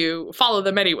to follow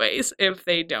them anyways if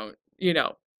they don't,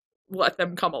 let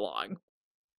them come along.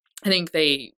 I think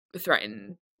they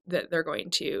threaten that they're going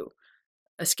to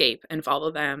escape and follow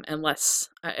them unless,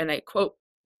 and I quote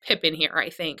Pippin here,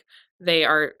 I think, they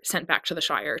are sent back to the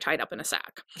Shire tied up in a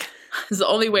sack. It's the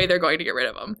only way they're going to get rid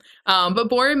of them. But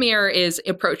Boromir is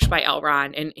approached by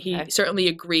Elrond, and he certainly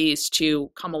agrees to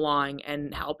come along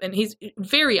and help. And he's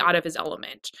very out of his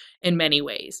element in many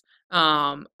ways.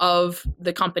 Of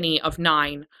the company of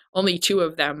 9, only 2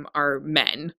 of them are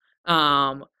men.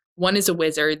 One is a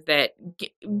wizard that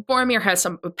Boromir has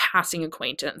some passing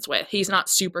acquaintance with. He's not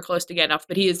super close to Gandalf,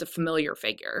 but he is a familiar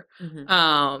figure.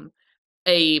 Mm-hmm.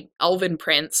 A elven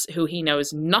prince who he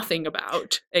knows nothing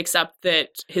about, except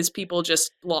that his people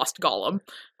just lost Gollum,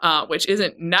 which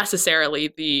isn't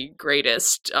necessarily the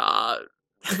greatest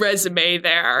resume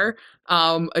there.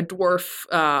 A dwarf,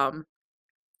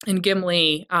 and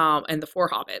Gimli, and the 4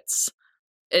 hobbits.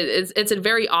 It's a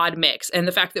very odd mix, and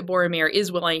the fact that Boromir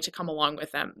is willing to come along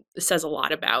with them says a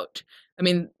lot about, I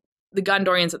mean, the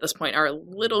Gondorians at this point are a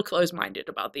little close-minded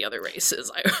about the other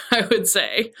races, I would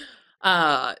say.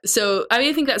 So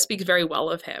I think that speaks very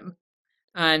well of him.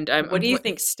 And what do you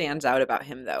think stands out about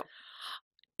him, though?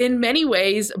 In many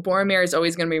ways, Boromir is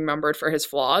always going to be remembered for his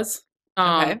flaws,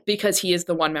 because he is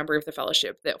the one member of the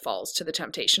Fellowship that falls to the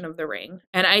temptation of the ring.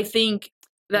 And I think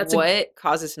that's what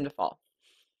causes him to fall.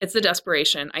 It's the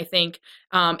desperation, I think,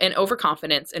 and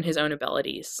overconfidence in his own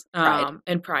abilities,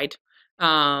 and pride.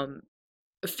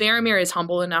 Faramir is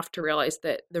humble enough to realize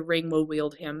that the ring will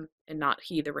wield him and not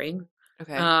he the ring.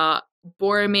 Okay.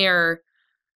 Boromir,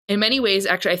 in many ways,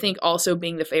 actually, I think also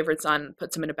being the favorite son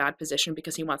puts him in a bad position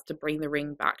because he wants to bring the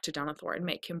ring back to Denethor and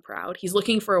make him proud. He's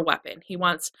looking for a weapon. He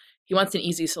wants an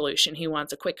easy solution. He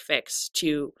wants a quick fix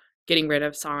to getting rid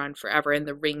of Sauron forever, and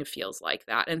the ring feels like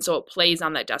that. And so it plays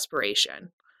on that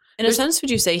desperation. In a sense,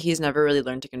 would you say he's never really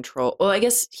learned to control? Well, I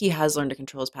guess he has learned to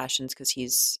control his passions because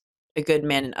he's a good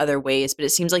man in other ways, but it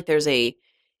seems like there's a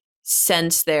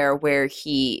sense there where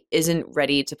he isn't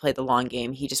ready to play the long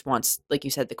game. He just wants, like you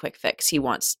said, the quick fix. He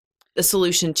wants the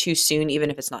solution too soon,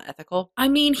 even if it's not ethical. I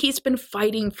mean, he's been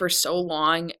fighting for so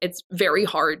long. It's very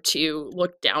hard to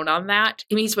look down on that.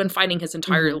 I mean, he's been fighting his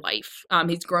entire life.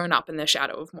 He's grown up in the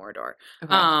shadow of Mordor.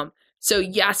 Okay. So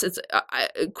yes, it's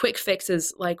a quick fix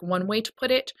is like one way to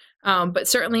put it. But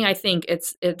certainly I think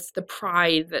it's the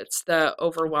pride that's the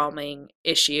overwhelming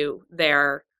issue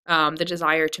there. The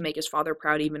desire to make his father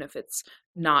proud, even if it's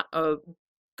not a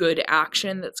good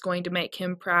action that's going to make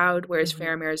him proud, whereas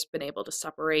Faramir has been able to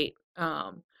separate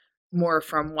more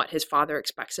from what his father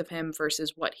expects of him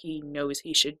versus what he knows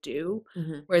he should do.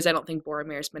 Whereas I don't think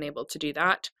Boromir's been able to do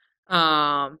that.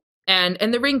 And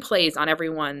the ring plays on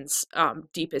everyone's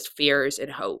deepest fears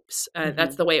and hopes.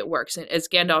 That's the way it works. And as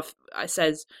Gandalf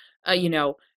says,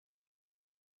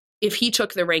 if he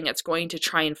took the ring, it's going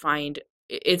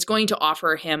to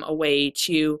offer him a way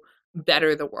to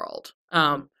better the world.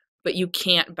 But you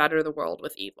can't better the world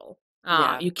with evil.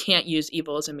 You can't use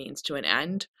evil as a means to an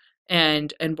end.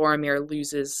 And Boromir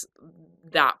loses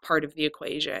that part of the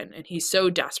equation. And he's so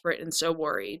desperate and so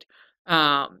worried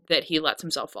that he lets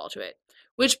himself fall to it.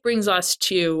 Which brings us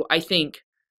to, I think,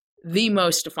 the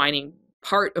most defining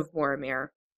part of Boromir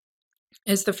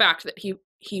is the fact that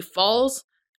he falls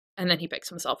and then he picks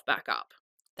himself back up.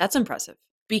 That's impressive.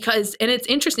 And it's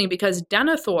interesting because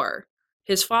Denethor,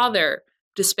 his father,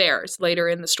 despairs later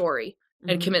in the story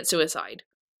and commits suicide.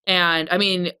 And I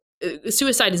mean,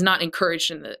 suicide is not encouraged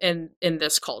in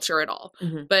this culture at all.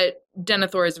 But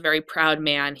Denethor is a very proud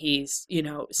man. He's,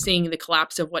 seeing the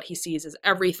collapse of what he sees as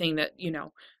everything that,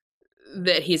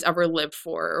 that he's ever lived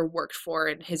for or worked for,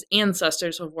 and his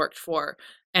ancestors have worked for,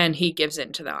 and he gives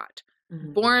into that.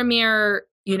 Mhm. Boromir,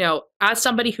 as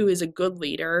somebody who is a good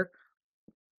leader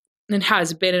and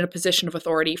has been in a position of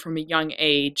authority from a young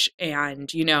age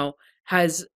and,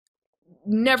 has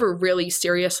never really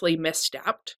seriously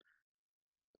misstepped,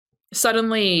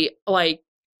 suddenly, like,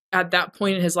 at that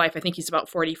point in his life, I think he's about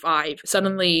 45,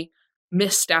 suddenly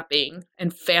misstepping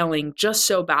and failing just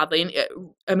so badly.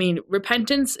 And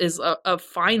repentance is a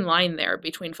fine line there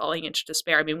between falling into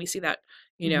despair. I mean, we see that,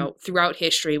 throughout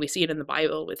history. We see it in the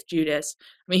Bible with Judas.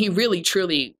 I mean, he really,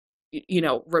 truly,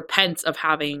 repents of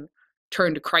having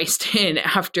turned to Christ in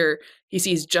after he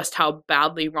sees just how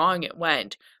badly wrong it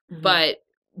went. Mhm. But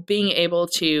being able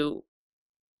to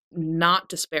not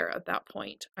despair at that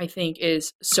point, I think,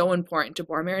 is so important to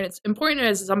Boromir. And it's important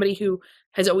as somebody who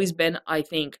has always been, I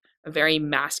think, a very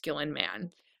masculine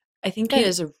man. I think that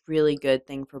is a really good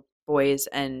thing for boys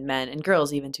and men and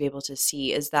girls even to be able to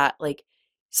see, is that, like,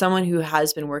 someone who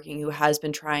has been working, who has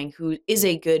been trying, who is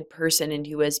a good person and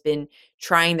who has been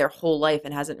trying their whole life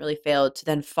and hasn't really failed, to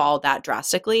then fall that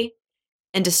drastically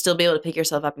and to still be able to pick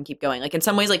yourself up and keep going. Like, in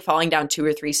some ways, like, falling down 2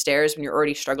 or 3 stairs when you're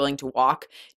already struggling to walk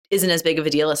isn't as big of a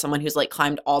deal as someone who's, like,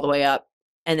 climbed all the way up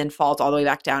and then falls all the way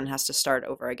back down and has to start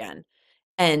over again.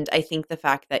 And I think the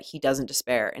fact that he doesn't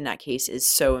despair in that case is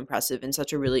so impressive and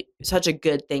such a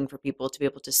good thing for people to be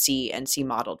able to see and see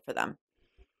modeled for them.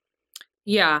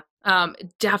 Yeah,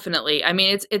 definitely. I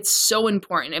mean, it's so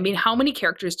important. I mean, how many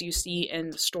characters do you see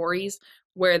in stories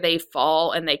where they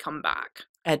fall and they come back?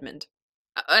 Edmund.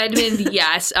 Edmund,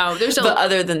 yes. There's But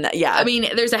other than that, yeah. I mean,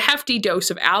 there's a hefty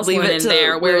dose of Aslan in to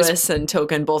there. Whereas Lewis and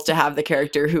Tolkien both to have the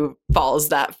character who falls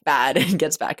that bad and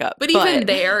gets back up. But even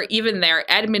there,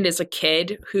 Edmund is a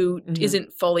kid who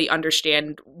isn't fully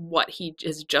understand what he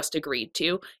has just agreed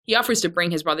to. He offers to bring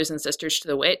his brothers and sisters to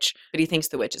the witch, but he thinks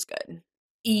the witch is good.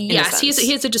 Yes,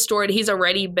 he's a distorted. He's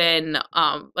already been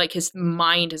like, his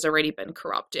mind has already been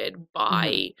corrupted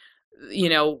by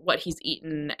what he's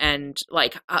eaten and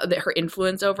like her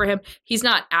influence over him. He's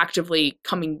not actively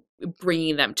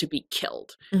bringing them to be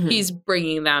killed. Mm-hmm. He's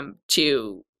bringing them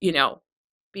to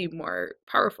be more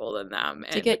powerful than them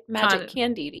to get magic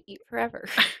candy to eat forever.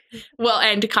 Well,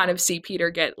 and to kind of see Peter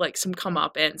get like some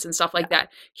comeuppance and stuff like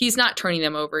that. He's not turning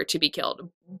them over to be killed.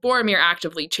 Boromir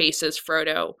actively chases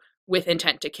Frodo with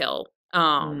intent to kill,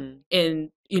 in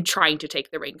trying to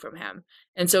take the ring from him.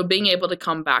 And so being able to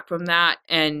come back from that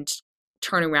and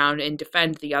turn around and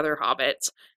defend the other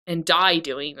hobbits and die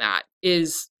doing that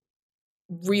is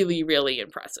really, really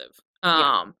impressive.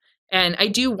 And I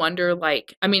do wonder,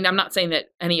 like, I mean, I'm not saying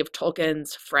that any of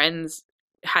Tolkien's friends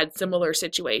had similar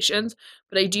situations,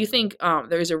 but I do think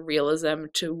there's a realism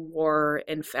to war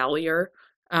and failure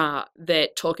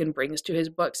that Tolkien brings to his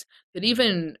books, that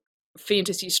even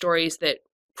fantasy stories that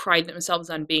pride themselves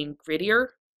on being grittier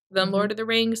than Lord of the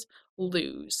Rings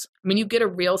lose. I mean, you get a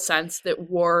real sense that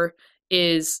war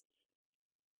is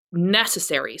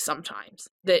necessary sometimes,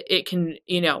 that it can,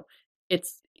 it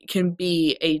can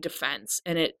be a defense,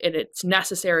 and it's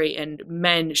necessary, and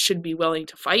men should be willing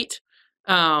to fight.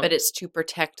 But it's to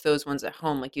protect those ones at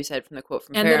home, like you said from the quote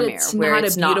from and Faramir, that it's where not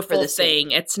it's a beautiful not for the thing.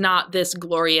 sake. It's not this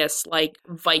glorious, like,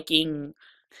 Viking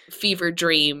fever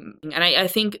dream. And I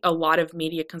think a lot of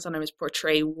media can sometimes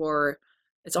portray war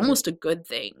as almost a good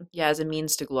thing. Yeah, as a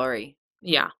means to glory.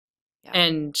 Yeah.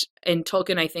 And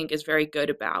Tolkien, I think, is very good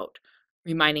about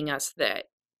reminding us that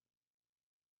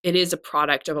it is a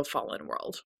product of a fallen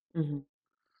world. Mm-hmm.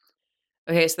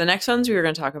 Okay, so the next ones we were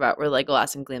going to talk about were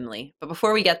Legolas and Gimli. But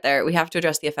before we get there, we have to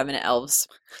address the effeminate elves.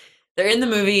 They're in the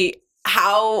movie.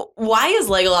 Why is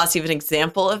Legolas even an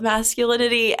example of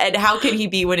masculinity? And how can he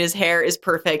be when his hair is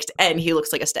perfect and he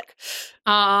looks like a stick?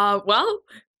 Well,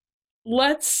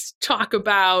 let's talk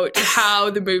about how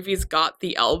the movies got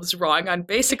the elves wrong on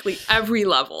basically every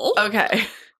level. Okay.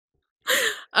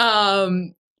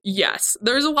 Yes,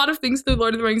 there's a lot of things the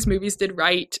Lord of the Rings movies did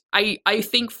right. I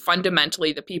think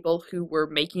fundamentally the people who were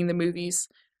making the movies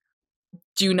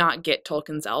do not get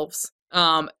Tolkien's elves.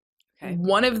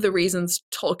 One of the reasons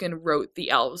Tolkien wrote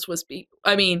the elves was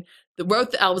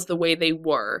wrote the elves the way they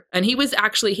were. And he was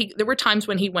actually, there were times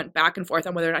when he went back and forth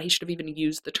on whether or not he should have even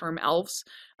used the term elves,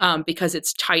 because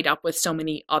it's tied up with so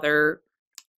many other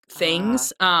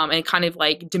things, and kind of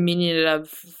like diminutive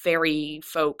fairy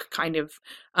folk kind of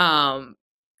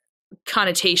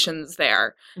connotations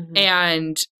there. Mm-hmm.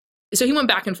 And so he went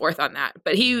back and forth on that.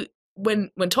 But when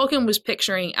Tolkien was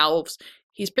picturing elves,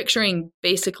 he's picturing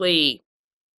basically,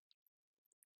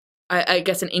 I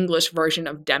guess, an English version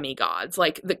of demigods.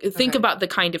 Like, think about the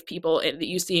kind of people that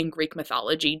you see in Greek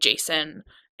mythology, Jason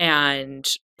and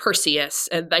Perseus.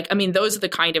 And like, I mean, those are the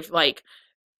kind of like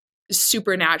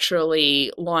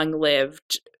supernaturally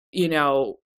long-lived, you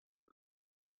know,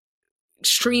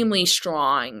 extremely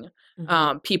strong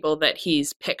people that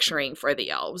he's picturing for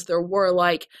the elves. They're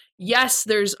warlike. Yes,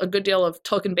 there's a good deal of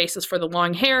Tolkien basis for the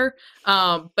long hair,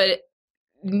 but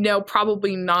no,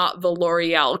 probably not the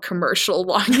L'Oreal commercial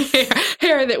long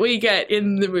hair that we get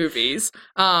in the movies.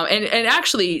 And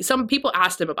actually, some people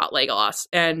asked him about Legolas,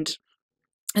 and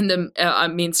I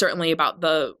mean, certainly about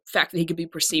the fact that he could be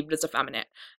perceived as effeminate.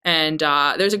 And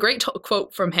there's a great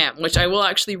quote from him, which I will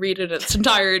actually read in its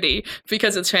entirety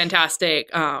because it's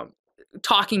fantastic.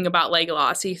 Talking about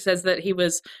Legolas, he says that he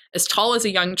was as tall as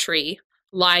a young tree,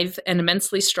 lithe and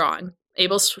immensely strong,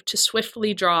 able to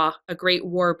swiftly draw a great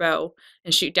war bow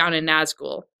and shoot down a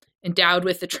Nazgul, endowed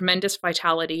with the tremendous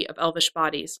vitality of elvish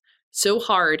bodies, so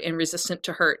hard and resistant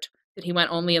to hurt that he went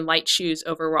only in light shoes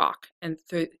over rock and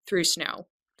through snow,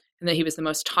 and that he was the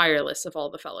most tireless of all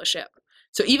the fellowship.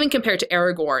 So even compared to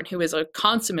Aragorn, who is a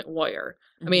consummate warrior,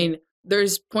 I mean,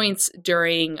 there's points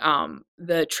during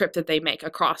the trip that they make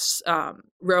across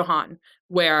Rohan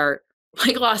where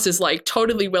Legolas is like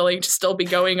totally willing to still be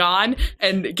going on,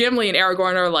 and Gimli and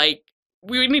Aragorn are like,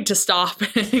 we need to stop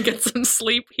and get some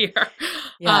sleep here.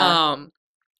 Yeah.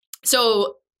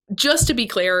 So just to be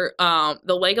clear, the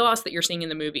Legolas that you're seeing in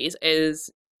the movies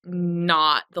is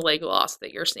not the Legolas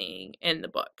that you're seeing in the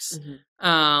books.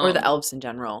 Or the elves in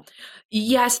general.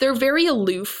 Yes, they're very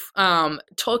aloof.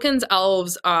 Tolkien's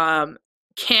elves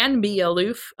can be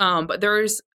aloof, but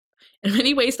there's, in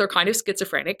many ways, they're kind of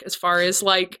schizophrenic as far as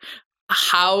like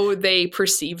how they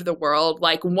perceive the world.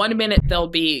 Like one minute they'll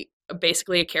be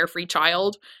basically a carefree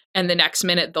child, and the next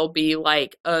minute they'll be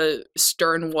like a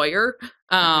stern warrior.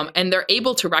 And they're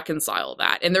able to reconcile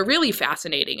that. And they're really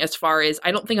fascinating as far as,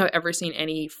 I don't think I've ever seen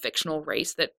any fictional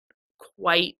race that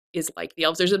quite is like the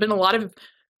elves. There's been a lot of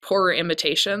poorer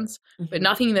imitations, but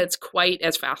nothing that's quite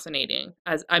as fascinating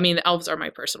as, I mean, the elves are my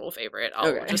personal favorite.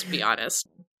 I'll just be honest.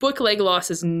 Book Legolas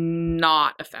is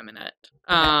not effeminate.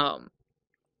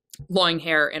 Long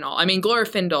hair and all. I mean,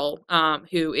 Glorfindel,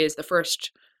 who is the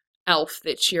first elf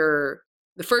that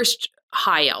the first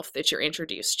high elf that you're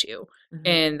introduced to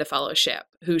in the Fellowship,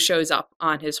 who shows up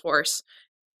on his horse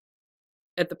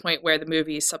at the point where the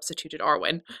movie substituted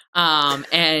Arwen.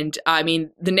 And I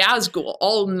mean, the Nazgul,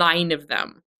 all 9 of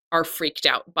them are freaked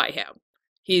out by him.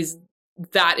 He's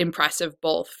that impressive,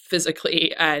 both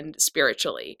physically and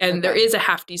spiritually. And there is a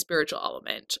hefty spiritual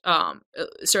element,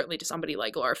 certainly to somebody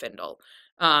like Glorfindel.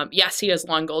 Yes, he has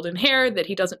long golden hair that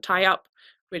he doesn't tie up,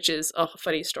 which is a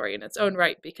funny story in its own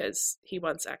right, because he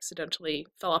once accidentally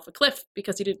fell off a cliff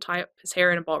because he didn't tie up his hair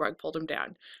and a Balrog pulled him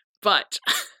down. But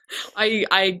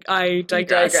I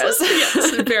digress.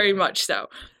 Yes, very much so.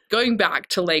 Going back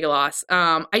to Legolas,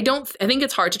 I think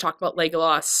it's hard to talk about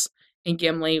Legolas and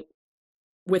Gimli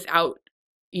without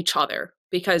each other,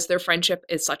 because their friendship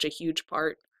is such a huge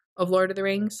part of Lord of the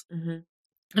Rings. And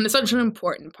it's such an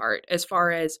important part as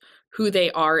far as who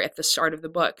they are at the start of the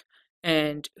book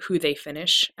and who they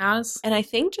finish as. And I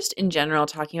think just in general,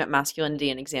 talking about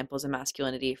masculinity and examples of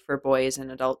masculinity for boys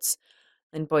and adults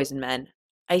and boys and men,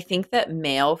 I think that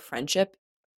male friendship,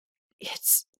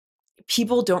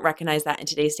 people don't recognize that in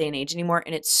today's day and age anymore.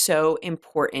 And it's so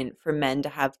important for men to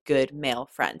have good male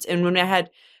friends. And when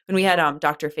we had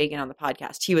Dr. Fagan on the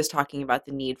podcast, he was talking about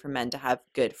the need for men to have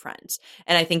good friends.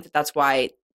 And I think that that's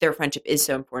why their friendship is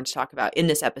so important to talk about in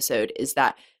this episode, is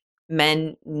that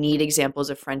men need examples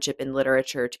of friendship in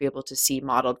literature to be able to see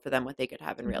modeled for them what they could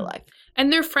have in real life.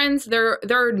 And their friends,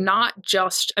 they're not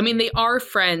just, I mean, they are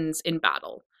friends in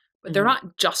battle, but they're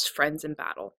not just friends in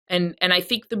battle. And I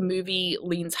think the movie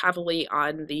leans heavily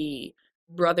on the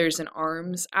brothers in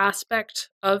arms aspect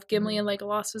of Gimli and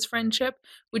Legolas's friendship,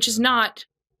 which is not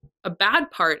a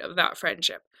bad part of that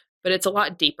friendship, but it's a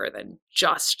lot deeper than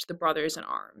just the brothers in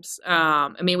arms.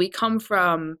 I mean, we come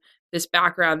from this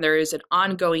background. There is an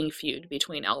ongoing feud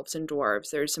between elves and dwarves.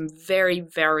 There's some very,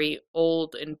 very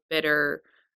old and bitter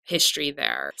history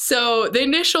there. So the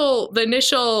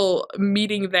initial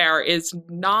meeting there is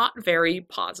not very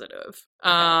positive.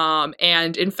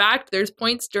 And in fact, there's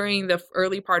points during the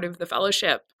early part of the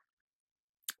Fellowship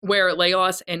where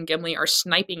Legolas and Gimli are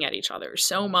sniping at each other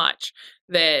so much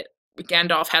that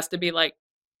Gandalf has to be like,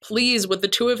 please, would the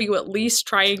two of you at least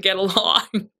try and get along?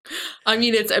 I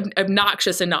mean, it's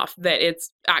obnoxious enough that it's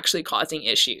actually causing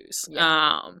issues.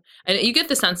 And you get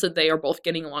the sense that they are both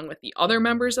getting along with the other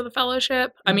members of the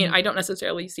Fellowship. I mean, I don't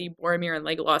necessarily see Boromir and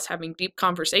Legolas having deep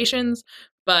conversations,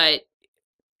 but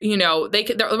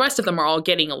the rest of them are all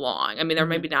getting along. I mean, they're Mhm.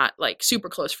 maybe not like super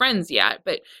close friends yet,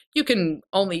 but you can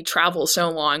only travel so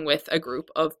long with a group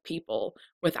of people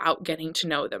without getting to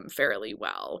know them fairly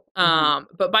well. Mhm.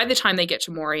 But by the time they get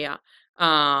to Moria,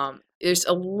 there's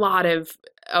a lot of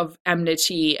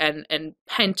enmity and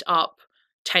pent up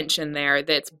tension there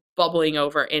that's bubbling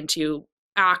over into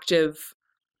active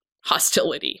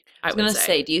hostility, I I was would gonna say.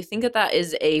 say, do you think that that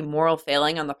is a moral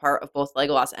failing on the part of both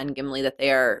Legolas and Gimli that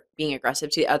they are being aggressive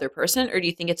to the other person, or do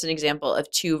you think it's an example of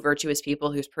two virtuous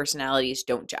people whose personalities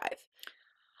don't jive?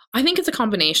 I think it's a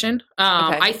combination.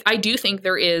 Okay. I do think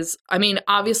there is. I mean,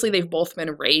 obviously they've both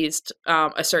been raised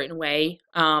a certain way,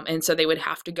 and so they would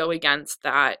have to go against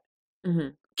that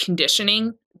Mhm.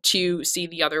 conditioning to see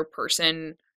the other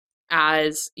person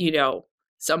as,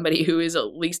 somebody who is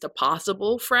at least a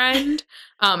possible friend,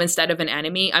 instead of an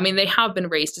enemy. I mean, they have been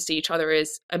raised to see each other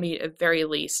as, I mean, at very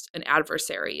least an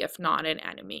adversary, if not an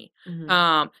enemy. Mhm. So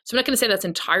I'm not going to say that's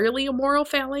entirely a moral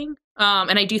failing.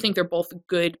 And I do think they're both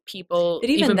good people But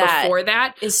even even that before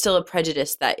that. is still a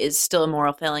prejudice that is still a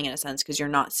moral failing in a sense because you're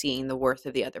not seeing the worth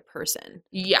of the other person.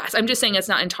 Yes, I'm just saying it's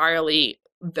not entirely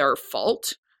their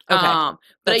fault. Okay. Um,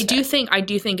 but That's fair. I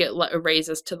do think it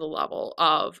raises to the level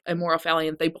of a moral failing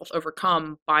that they both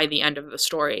overcome by the end of the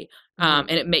story, Mhm.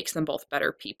 and it makes them both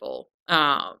better people,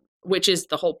 which is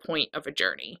the whole point of a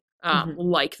journey, Mhm.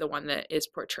 like the one that is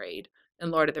portrayed in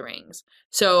Lord of the Rings.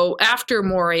 So after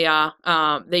Moria,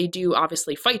 they do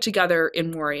obviously fight together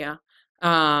in Moria.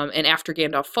 And after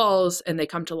Gandalf falls and they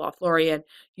come to Lothlorien,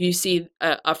 you see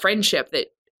a friendship that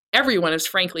everyone is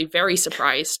frankly very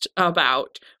surprised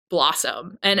about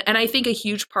blossom. And I think a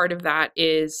huge part of that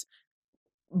is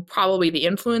probably the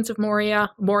influence of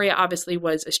Moria. Moria obviously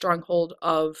was a stronghold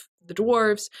of the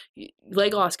dwarves.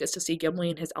 Legolas gets to see Gimli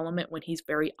in his element when he's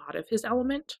very out of his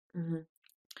element. Mhm.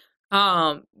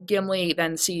 Gimli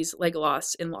then sees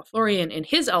Legolas in Lothlorien in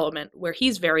his element where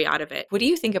he's very out of it. What do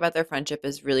you think about their friendship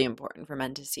is really important for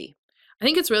men to see? I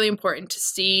think it's really important to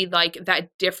see like that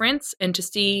difference and to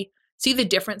see the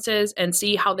differences and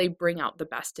see how they bring out the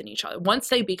best in each other. Once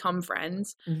they become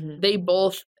friends, Mhm. they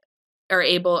both are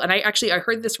able, and I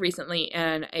heard this recently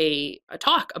in a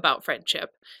talk about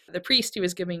friendship. The priest who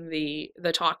was giving the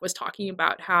talk was talking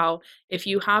about how if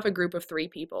you have a group of three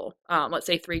people, let's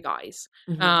say three guys,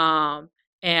 Mhm. um,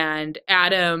 and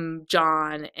Adam,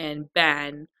 John, and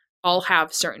Ben all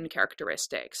have certain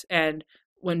characteristics, and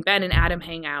when Ben and Adam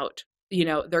hang out,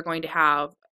 they're going to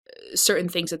have certain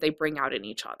things that they bring out in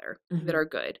each other that Mhm. are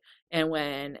good, and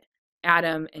when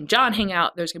Adam and John hang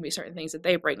out, there's going to be certain things that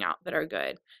they bring out that are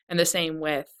good, and the same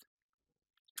with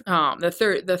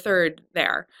the third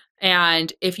there.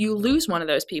 And if you lose one of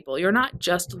those people, you're not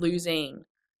just losing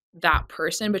that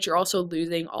person, but you're also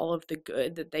losing all of the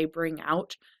good that they bring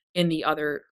out in the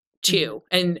other Mhm. two.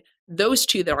 And those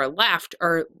two that are left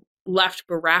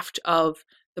bereft of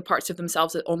the parts of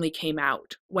themselves that only came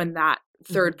out when that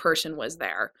third Mhm. person was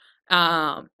there.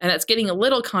 And that's getting a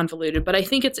little convoluted, but I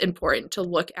think it's important to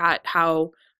look at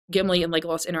how Gimli and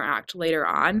Legolas interact later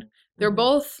on. They're Mhm.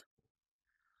 both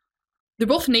they're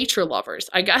both nature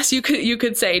lovers, I guess you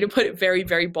could say, to put it very,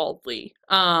 very baldly.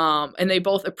 And they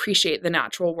both appreciate the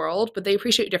natural world, but they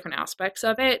appreciate different aspects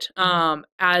of it. Mhm.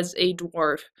 As a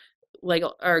dwarf, like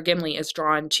or Gimli is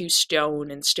drawn to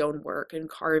stone and stonework and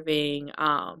carving,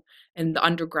 and the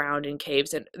underground and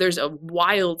caves, and there's a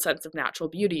wild sense of natural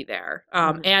beauty there,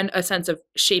 Mhm. and a sense of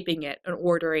shaping it and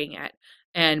ordering it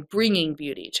and bringing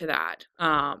beauty to that.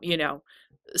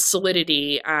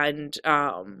 Solidity and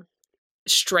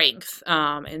strength,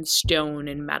 and stone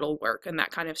and metalwork and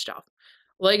that kind of stuff.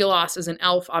 Legolas as an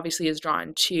elf obviously is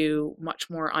drawn to much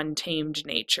more untamed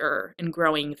nature and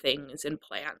growing things and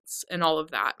plants and all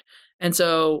of that. And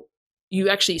so you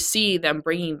actually see them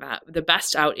bringing that the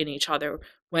best out in each other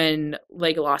when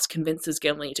Legolas convinces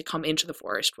Gimli to come into the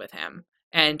forest with him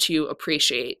and to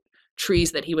appreciate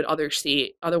trees that he would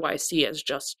otherwise see as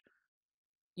just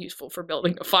useful for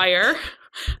building a fire.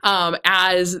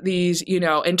 As these,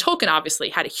 and Tolkien obviously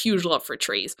had a huge love for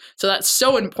trees, so that's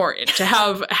so important to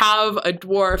have a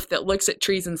dwarf that looks at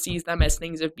trees and sees them as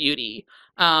things of beauty,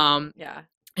 Yeah.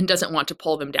 and doesn't want to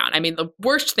pull them down. I mean, the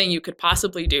worst thing you could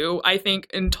possibly do, I think,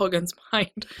 in Tolkien's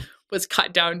mind, was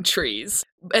cut down trees.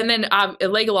 And then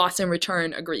Legolas, in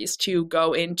return, agrees to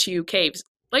go into caves.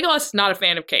 Legolas is not a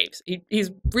fan of caves. He's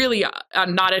really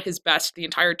not at his best the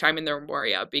entire time in the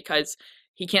Moria because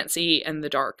he can't see in the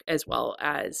dark as well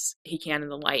as he can in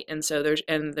the light, and so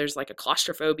there's like a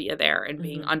claustrophobia there, and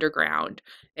being Mhm. underground,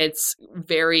 it's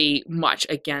very much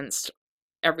against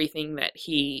everything that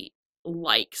he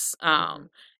likes. Mhm.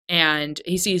 And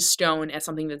he sees stone as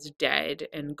something that's dead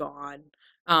and gone.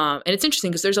 And it's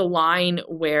interesting because there's a line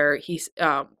where he's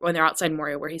when they're outside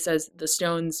Moria where he says the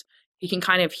stones, he can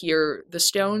kind of hear the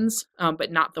stones,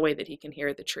 but not the way that he can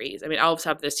hear the trees. I mean, elves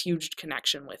have this huge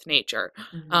connection with nature.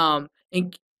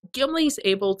 And Gimli's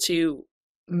able to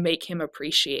make him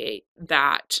appreciate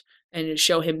that and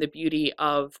show him the beauty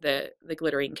of the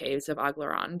glittering caves of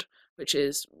Aglarond, which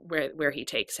is where he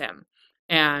takes him.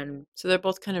 And so they're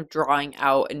both kind of drawing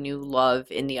out a new love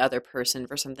in the other person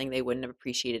for something they wouldn't have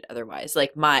appreciated otherwise.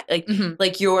 Like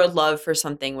like your love for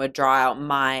something would draw out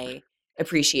my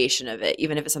appreciation of it,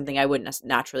 even if it's something I wouldn't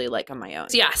naturally like on my own.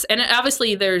 Yes, and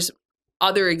obviously there's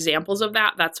other examples of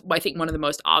that. That's, I think, one of the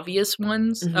most obvious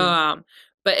ones.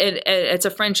 But it's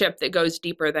a friendship that goes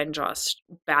deeper than just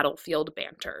battlefield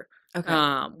banter,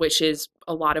 which is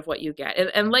a lot of what you get.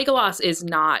 And Legolas is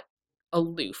not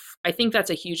aloof. I think that's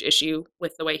a huge issue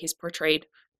with the way he's portrayed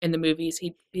in the movies.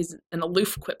 He's an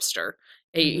aloof quipster.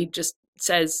 He just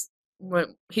says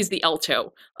he's the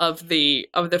Alto of the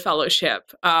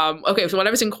Fellowship. Okay, so when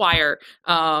I was in choir,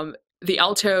 the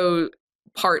Alto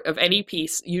part of any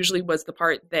piece usually was the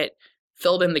part that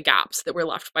filled in the gaps that were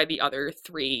left by the other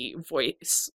three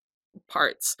voice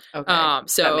parts.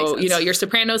 So, your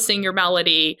sopranos sing your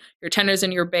melody, your tenors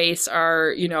and your bass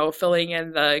are, filling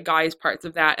in the guys' parts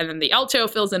of that, and then the alto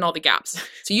fills in all the gaps.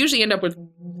 So you usually end up with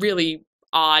really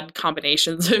odd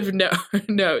combinations of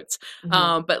notes.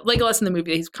 But Legolas in the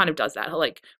movie, he kind of does that. He'll,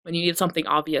 like, when you need something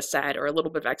obvious said or a little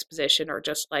bit of exposition or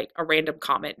just like a random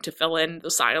comment to fill in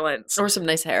the silence. Or some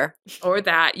nice hair. Or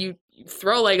that, you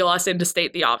throw Legolas in to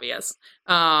state the obvious.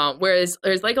 Whereas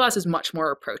Legolas is much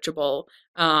more approachable.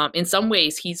 In some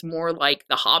ways, he's more like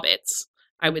the hobbits,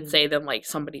 I would say, than like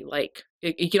somebody like,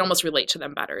 you can almost relate to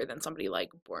them better than somebody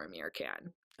like Boromir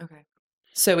can. Okay.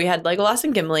 So we had Legolas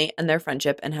and Gimli and their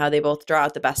friendship and how they both draw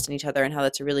out the best in each other and how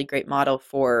that's a really great model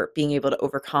for being able to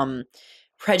overcome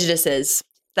prejudices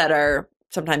that are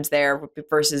sometimes there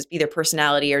versus either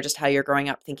personality or just how you're growing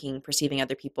up thinking, perceiving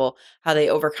other people, how they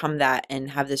overcome that and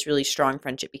have this really strong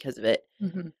friendship because of it.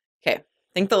 Okay.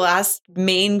 I think the last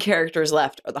main characters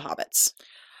left are the hobbits.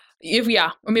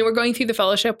 Yeah. I mean, we're going through the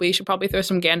Fellowship. We should probably throw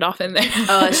some Gandalf in there.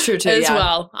 Oh, that's true too. as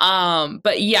well.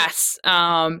 But yes,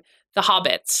 the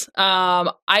hobbits.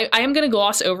 I am going to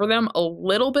gloss over them a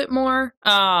little bit more,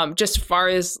 just as far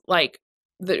as like,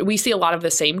 we see a lot of the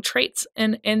same traits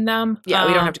in them. Yeah,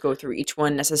 we don't have to go through each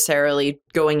one necessarily,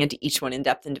 going into each one in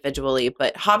depth individually,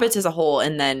 but hobbits as a whole,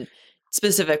 and then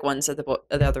specific ones that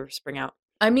the others bring out.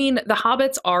 I mean, the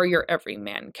hobbits are your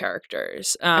everyman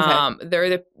characters. They're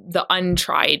the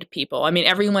untried people. I mean,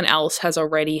 everyone else has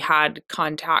already had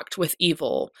contact with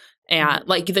evil, and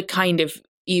like the kind of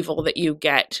evil that you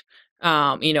get,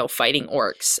 fighting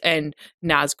orcs and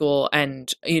Nazgul,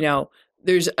 and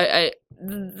there's the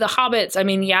hobbits. I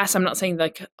mean, yes, I'm not saying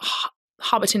like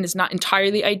Hobbiton is not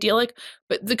entirely idyllic,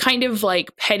 but the kind of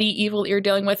like petty evil you're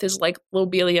dealing with is like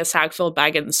Lobelia Sackville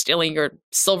Baggins stealing your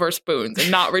silver spoons and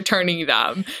not returning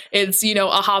them. It's, a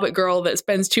hobbit girl that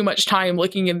spends too much time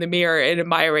looking in the mirror and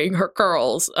admiring her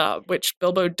curls, which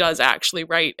Bilbo does actually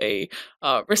write a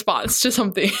response to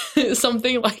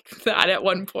something like that at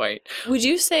one point. Would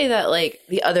you say that like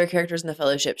the other characters in the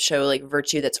Fellowship show like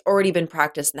virtue that's already been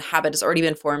practiced and the habit has already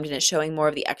been formed and it's showing more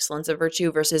of the excellence of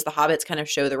virtue versus the hobbits kind of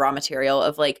show the raw material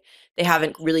of like they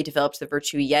haven't really developed the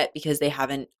virtue yet because they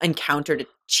haven't encountered a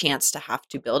chance to have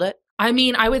to build it? I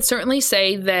mean, I would certainly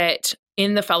say that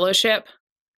in the Fellowship,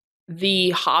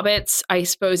 the hobbits, I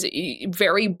suppose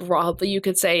very broadly you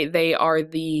could say they are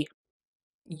the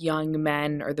young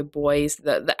men or the boys,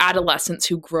 the adolescents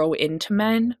who grow into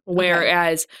men.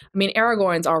 Whereas, I mean,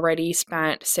 Aragorn's already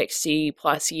spent 60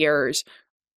 plus years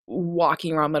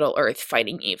walking around Middle Earth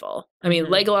fighting evil. I mean,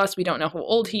 Legolas, we don't know how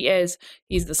old he is.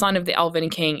 He's the son of the Elven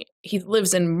King. He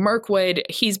lives in Mirkwood.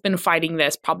 He's been fighting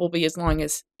this probably as long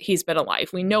as he's been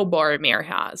alive. We know Boromir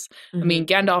has. I mean,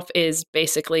 Gandalf is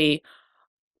basically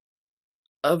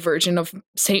a version of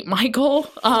Saint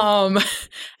Michael.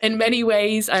 In many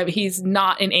ways, he's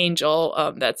not an angel.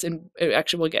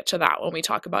 Actually, we'll get to that when we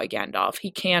talk about Gandalf.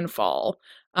 He can fall.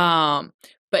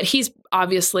 But he's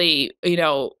obviously,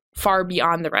 far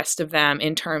beyond the rest of them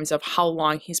in terms of how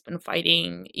long he's been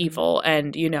fighting evil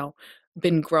and,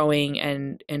 been growing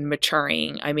and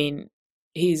maturing. I mean,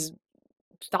 he's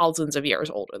thousands of years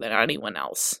older than anyone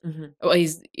else. Well,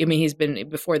 he's been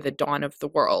before the dawn of the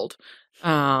world.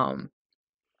 The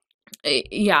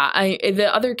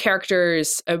other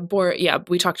characters,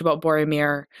 we talked about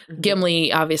Boromir.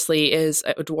 Gimli obviously is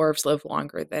dwarves live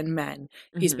longer than men.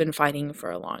 He's been fighting for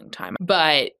a long time.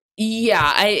 But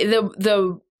yeah,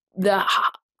 the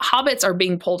hobbits are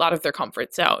being pulled out of their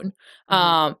comfort zone.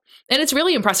 Mhm. And it's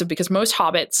really impressive because most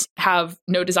hobbits have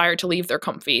no desire to leave their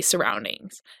comfy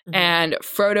surroundings. Mhm. And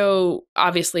Frodo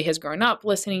obviously has grown up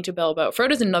listening to Bilbo.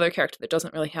 Frodo's another character that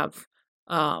doesn't really have,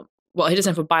 well, he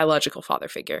doesn't have a biological father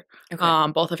figure.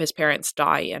 Okay. Both of his parents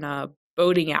die in a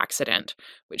boating accident,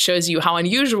 which shows you how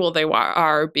unusual they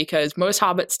are because most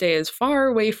hobbits stay as far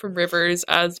away from rivers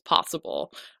as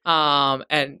possible.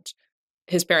 And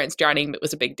his parents drowning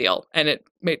was a big deal, and it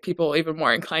made people even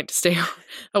more inclined to stay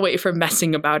away from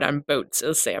messing about on boats,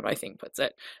 as Sam, I think, puts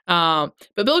it. But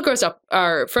Frodo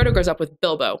grows up with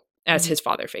Bilbo as his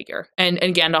father figure, and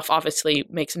Gandalf obviously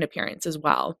makes an appearance as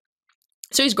well.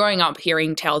 So he's growing up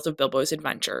hearing tales of Bilbo's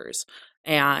adventures,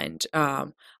 and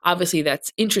obviously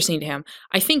that's interesting to him.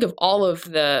 I think of all of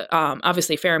the,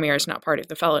 obviously Faramir is not part of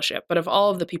the Fellowship, but of all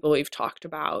of the people we've talked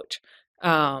about,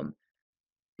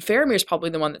 Faramir is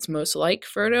probably the one that's most like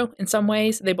Frodo in some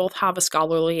ways. They both have a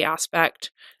scholarly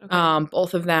aspect. Okay.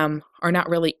 Both of them are not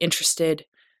really interested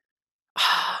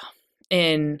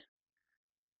in.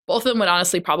 Both of them would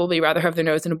honestly probably rather have their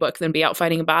nose in a book than be out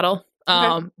fighting a battle.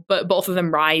 Okay. But both of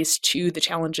them rise to the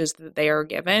challenges that they are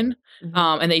given,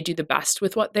 Mhm. and they do the best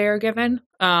with what they are given.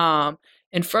 And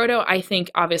Frodo, I think,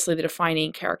 obviously, the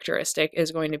defining characteristic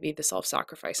is going to be the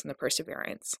self-sacrifice and the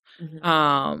perseverance.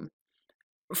 Mhm.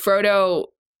 Frodo,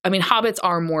 I mean, hobbits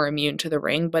are more immune to the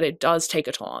ring, but it does take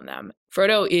a toll on them.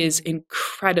 Frodo is Mhm.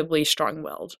 incredibly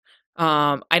strong-willed.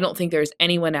 I don't think there's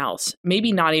anyone else,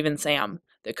 maybe not even Sam,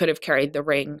 that could have carried the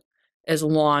ring as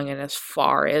long and as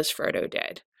far as Frodo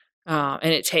did.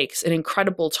 And it takes an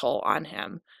incredible toll on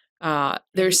him.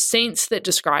 There's saints that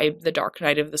describe the dark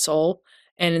night of the soul,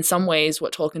 and in some ways,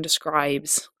 what Tolkien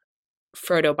describes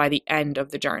Frodo by the end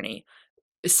of the journey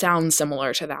sounds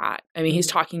similar to that. I mean, he's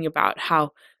Mhm. talking about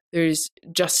how there's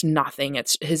just nothing.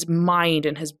 It's his mind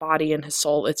and his body and his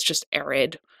soul. It's just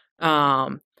arid.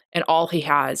 And all he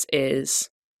has is,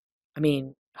 I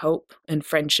mean, hope and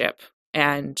friendship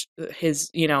and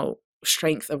his,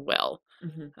 strength of will.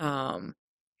 Mhm. Um,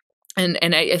 and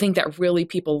I think that really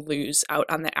people lose out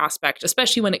on that aspect,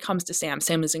 especially when it comes to Sam.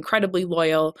 Sam is incredibly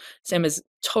loyal. Sam is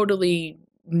totally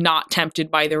not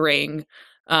tempted by the ring.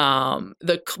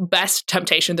 The best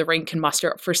temptation the ring can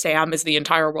muster for Sam is the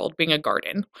entire world being a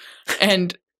garden.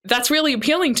 And that's really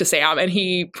appealing to Sam. And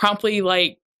he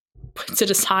promptly puts it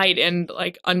aside in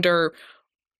under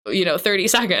 30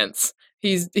 seconds.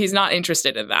 He's not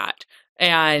interested in that.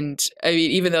 And I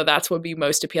mean, even though that's what would be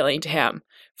most appealing to him,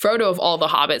 Frodo of all the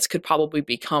hobbits could probably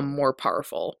become more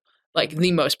powerful, like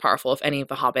the most powerful if any of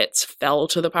the hobbits fell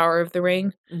to the power of the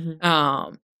ring. Mhm.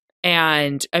 Um,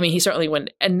 and I mean, he certainly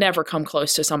would never come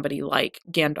close to somebody like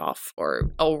Gandalf or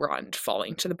Elrond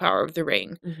falling to the power of the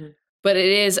ring. Mhm. But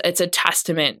it's a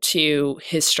testament to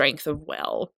his strength of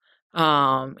will.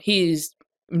 He's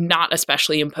not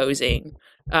especially imposing.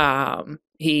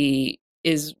 He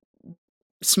is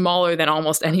smaller than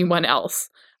almost anyone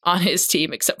else on his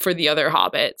team except for the other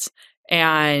hobbits.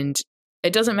 And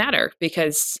it doesn't matter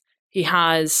because he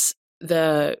has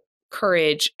the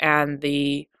courage and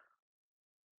the,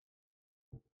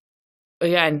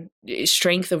 again,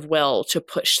 strength of will to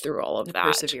push through all of The that.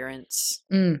 perseverance.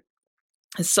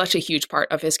 Is such a huge part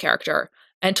of his character.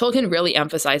 And Tolkien really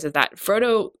emphasizes that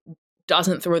Frodo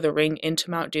doesn't throw the ring into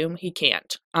Mount Doom. He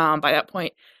can't. By that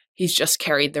point, he's just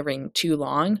carried the ring too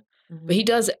long. Mhm. But he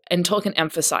does, and Tolkien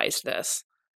emphasized this,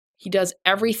 he does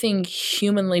everything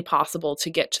humanly possible to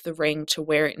get to the ring to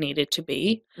where it needed to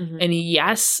be. Mhm. And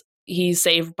yes, he's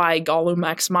saved by Gollum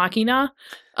ex Machina,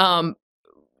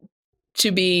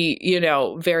 to be,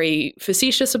 very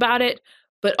facetious about it.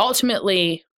 But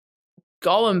ultimately,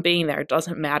 Gollum being there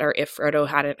doesn't matter if Frodo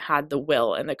hadn't had the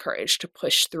will and the courage to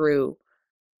push through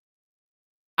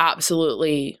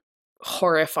absolutely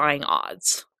horrifying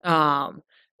odds.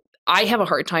 I have a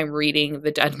hard time reading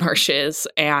the Dead Marshes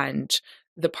and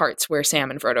the parts where Sam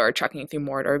and Frodo are trekking through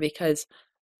Mordor because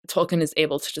Tolkien is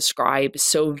able to describe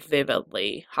so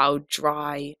vividly how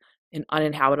dry and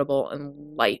uninhabitable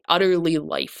and utterly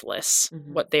lifeless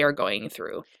Mhm. what they are going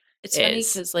through It's funny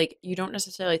is. because, like, you don't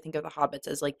necessarily think of the hobbits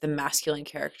as, like, the masculine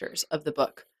characters of the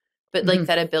book, but, like, Mhm.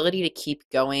 that ability to keep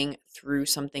going through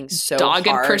something so Dogged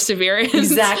hard. perseverance.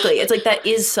 Exactly. It's like that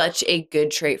is such a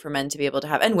good trait for men to be able to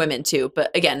have, and women too,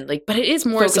 but again, like, But it is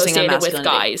more focusing on associated with masculinity.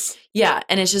 guys. Yeah,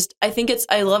 and it's just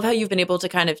I love how you've been able to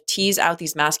kind of tease out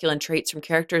these masculine traits from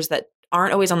characters that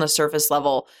aren't always on the surface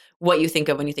level what you think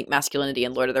of when you think masculinity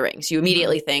in Lord of the Rings. You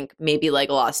immediately think maybe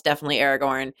Legolas, definitely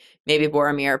Aragorn, maybe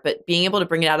Boromir, but being able to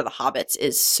bring it out of the hobbits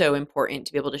is so important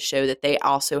to be able to show that they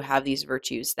also have these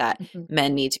virtues that Mhm.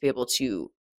 men need to be able to,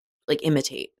 like,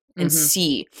 imitate and Mhm.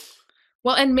 see.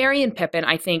 Well, and Merry and Pippin,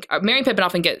 I think Merry and Pippin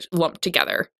often get lumped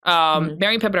together.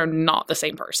 Merry and Pippin are not the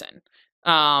same person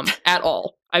at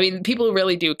all. I mean, people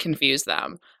really do confuse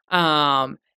them.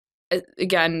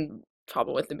 Again,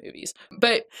 problem with the movies.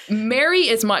 But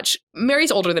Merry's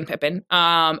older than Pippin.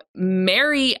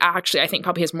 Merry actually, I think,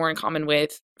 probably has more in common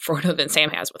with Frodo than Sam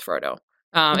has with Frodo.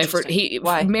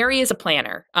 Why? Merry is a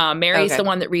planner. Merry's the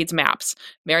one that reads maps.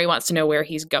 Merry wants to know where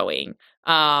he's going.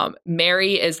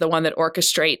 Merry is the one that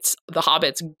orchestrates the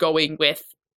hobbits going with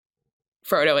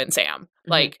Frodo and Sam.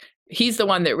 Like, he's the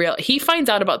one that he finds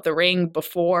out about the ring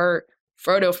before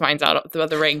Frodo finds out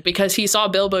about the ring, because he saw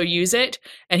Bilbo use it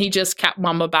and he just kept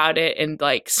mum about it and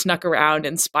like snuck around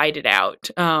and spied it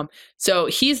out. So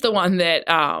he's the one that,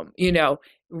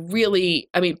 really,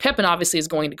 I mean, Pippin obviously is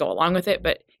going to go along with it,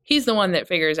 but he's the one that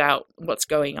figures out what's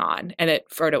going on and that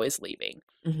Frodo is leaving.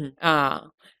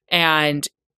 And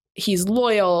he's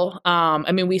loyal.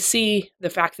 I mean, we see the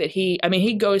fact that he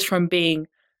goes from being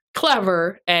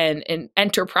clever and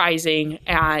enterprising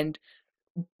and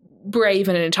brave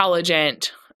and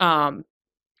intelligent at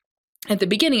the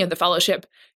beginning of the Fellowship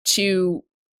to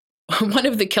one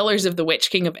of the killers of the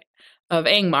Witch King of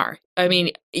Angmar. I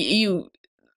mean,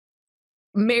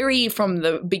 Merry from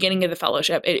the beginning of the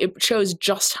Fellowship, it shows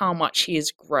just how much he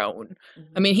has grown.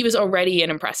 I mean, he was already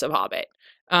an impressive hobbit.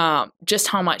 Just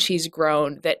how much he's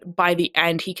grown, that by the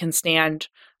end he can stand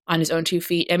on his own 2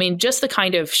 feet. I mean, just the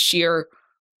kind of sheer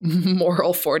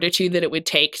moral fortitude that it would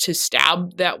take to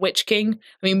stab that Witch King.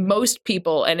 I mean, most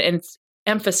people, and it's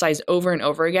emphasized over and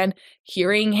over again,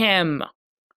 hearing him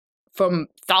from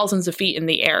thousands of feet in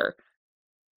the air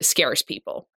scares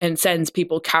people and sends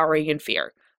people cowering in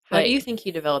fear. How do you think he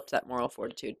developed that moral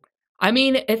fortitude? I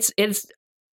mean, it's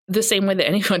the same way that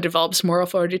anyone develops moral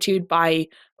fortitude, by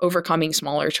overcoming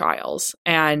smaller trials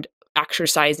and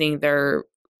exercising their,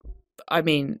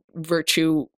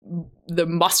 virtue, the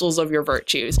muscles of your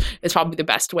virtues is probably the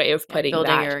best way of putting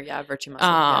building that. your virtue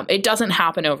muscle. It doesn't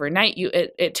happen overnight.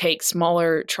 It takes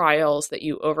smaller trials that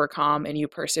you overcome and you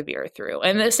persevere through.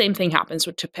 And the same thing happens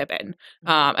to Pippin.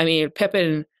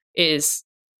 Pippin is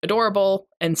adorable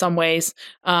in some ways,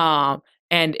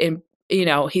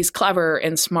 he's clever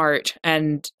and smart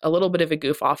and a little bit of a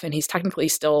goof off, and he's technically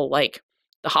still like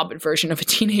the Hobbit version of a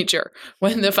teenager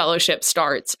when the Fellowship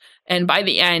starts. And by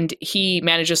the end, he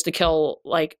manages to kill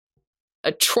like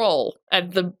a troll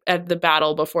at the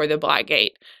battle before the Black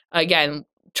Gate. Again,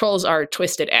 trolls are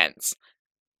twisted ends.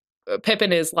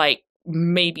 Pippin is like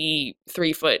maybe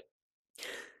 3'2",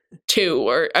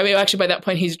 or actually by that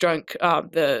point he's drunk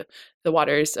the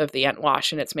waters of the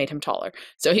Entwash and it's made him taller.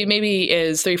 So he maybe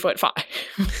is 3'5"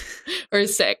 or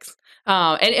 6.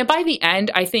 And by the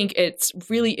end, I think it's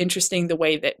really interesting the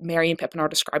way that Merry and Pippin are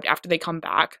described after they come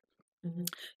back.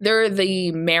 They're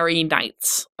the merry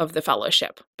knights of the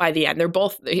Fellowship by the end. They're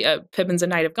both, Pippin's a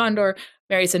knight of Gondor,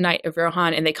 Merry's a knight of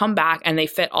Rohan, and they come back and they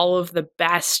fit all of the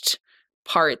best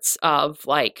parts of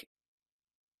like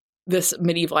this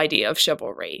medieval idea of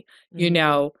chivalry.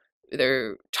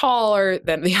 They're taller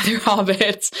than the other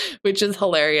hobbits, which is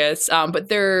hilarious. But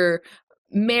they're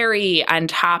merry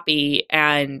and happy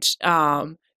and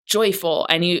joyful,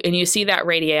 and you see that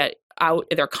radiate out.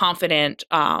 They're confident.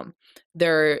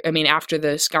 After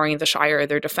the scouring of the Shire,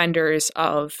 they're defenders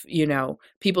of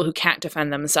people who can't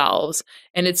defend themselves,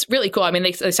 and it's really cool. I mean,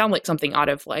 they sound like something out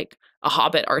of like a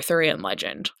Hobbit Arthurian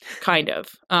legend, kind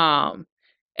of.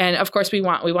 And of course, we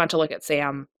want to look at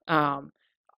Sam.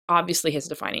 Obviously, his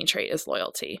defining trait is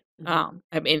loyalty.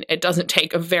 It doesn't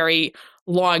take a very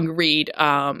long read.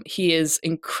 He is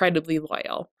incredibly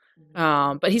loyal,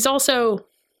 but he's also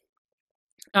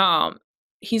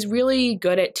he's really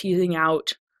good at teasing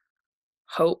out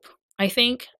hope, I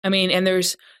think. And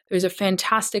there's a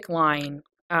fantastic line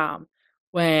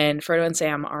when Frodo and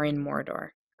Sam are in Mordor.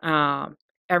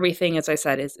 Everything, as I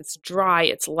said, it's dry,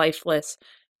 it's lifeless,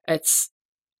 it's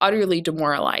utterly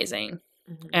demoralizing.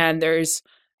 And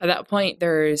at that point,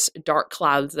 there's dark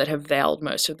clouds that have veiled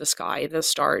most of the sky. The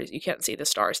stars, you can't see the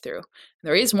stars through.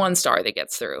 There is one star that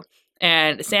gets through.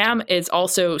 And Sam is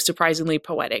also surprisingly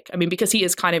poetic. Because he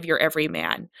is kind of your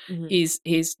everyman. He's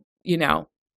a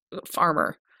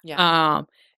farmer. Yeah.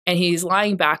 And he's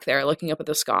lying back there looking up at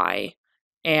the sky.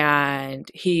 And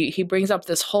he brings up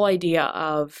this whole idea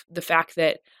of the fact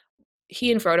that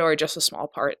he and Frodo are just a small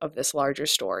part of this larger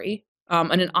story,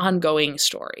 and an ongoing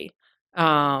story.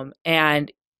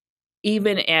 And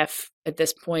even if at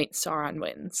this point Sauron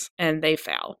wins and they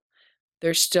fail,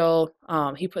 there's still,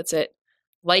 he puts it,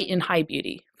 light and high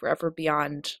beauty forever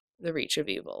beyond the reach of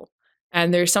evil.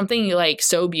 And there's something like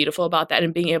so beautiful about that,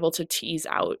 and being able to tease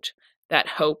out that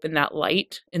hope and that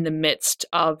light in the midst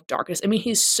of darkness.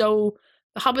 He's so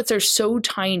The hobbits are so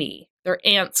tiny. They're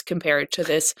ants compared to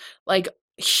this like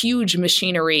huge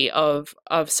machinery of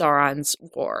Sauron's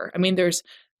war. I mean, there's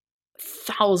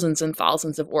thousands and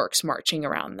thousands of orcs marching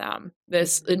around them.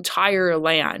 This entire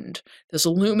land, this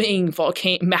looming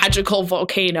magical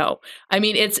volcano. I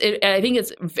mean, I think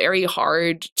it's very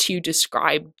hard to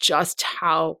describe just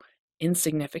how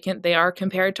insignificant they are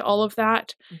compared to all of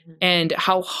that, and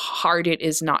how hard it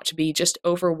is not to be just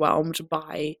overwhelmed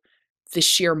by the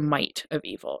sheer might of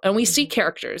evil. And we see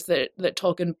characters that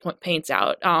Tolkien paints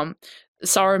out.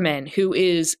 Saruman, who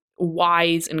is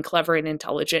wise and clever and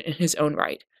intelligent in his own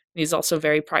right. He's also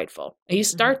very prideful. He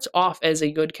starts off as a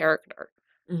good character.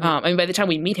 I mean, by the time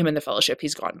we meet him in the Fellowship,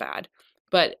 he's gone bad.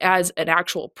 But as an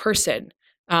actual person,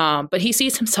 but he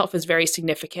sees himself as very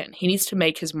significant. He needs to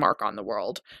make his mark on the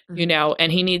world, you know,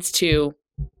 and he needs to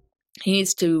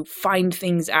find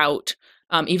things out,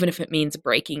 even if it means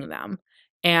breaking them.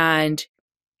 And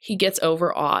he gets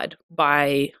overawed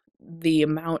by the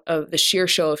amount of the sheer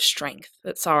show of strength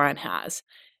that Sauron has,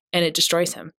 and it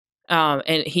destroys him.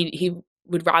 And he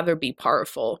would rather be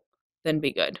powerful than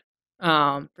be good.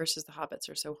 Versus the hobbits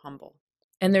are so humble.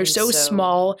 And they're so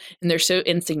small and they're so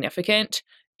insignificant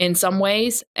in some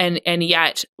ways. And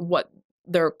yet what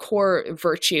their core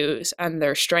virtues and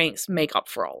their strengths make up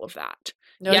for all of that.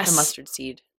 No, like the mustard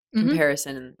seed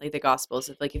comparison in like the Gospels.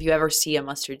 Like if you ever see a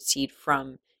mustard seed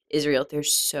from Israel, they're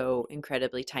so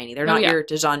incredibly tiny. They're not your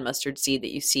Dijon mustard seed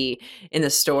that you see in the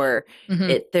store.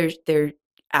 They're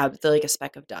like a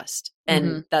speck of dust.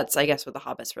 And that's, I guess, what the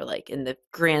hobbits were like in the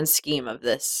grand scheme of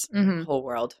this whole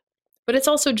world. But it's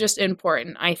also just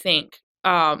important, I think.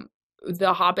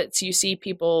 The hobbits, you see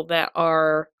people that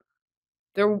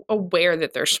they're aware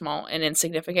that they're small and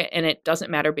insignificant, and it doesn't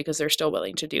matter because they're still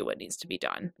willing to do what needs to be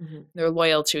done. They're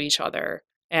loyal to each other.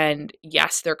 And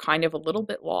yes, they're kind of a little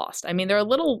bit lost. I mean, they're a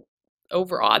little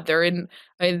overawed. Half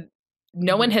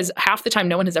the time,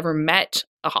 no one has ever met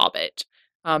a hobbit.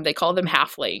 They call them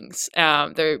halflings.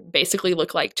 They basically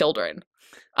look like children.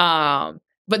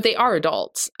 But they are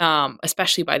adults,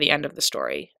 especially by the end of the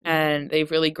story. And they've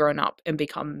really grown up and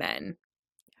become men.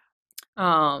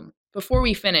 Before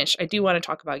we finish, I do want to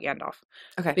talk about Gandalf.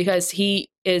 Okay. Because he's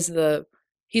the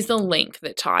link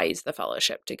that ties the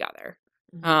Fellowship together.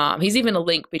 He's even a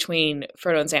link between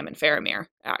Frodo and Sam and Faramir,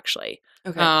 actually.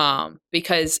 Okay.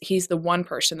 Because he's the one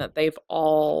person that they've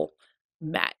all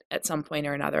met at some point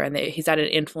or another, and he's had an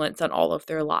influence on all of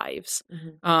their lives.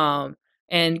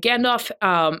 And Gandalf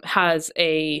has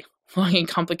a long and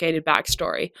complicated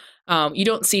backstory. You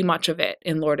don't see much of it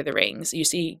in Lord of the Rings. You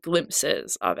see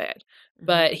glimpses of it.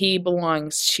 But he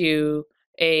belongs to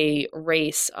a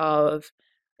race of,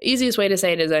 easiest way to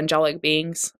say it is angelic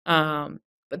beings.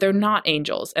 But they're not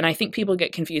angels. And I think people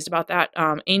get confused about that.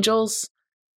 Angels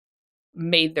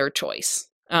made their choice.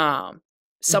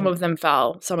 Some of them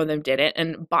fell, some of them didn't.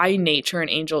 And by nature, an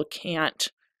angel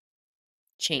can't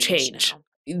change.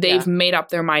 They've made up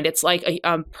their mind. It's like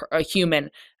a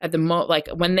human at the like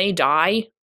when they die,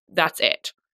 that's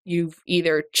it. You've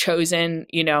either chosen,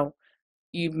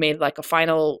 you've made like a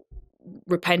final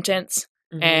repentance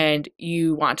and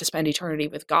you want to spend eternity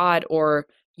with God, or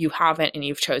you haven't and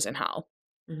you've chosen hell.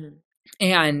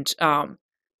 And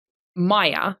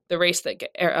Maya, the race that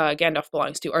Gandalf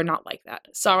belongs to, are not like that.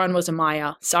 Sauron was a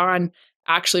Maya. Sauron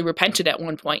actually repented at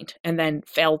one point and then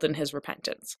failed in his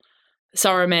repentance.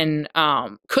 Saruman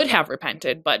could have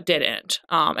repented but didn't,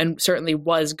 and certainly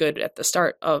was good at the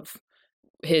start of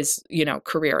his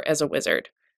career as a wizard.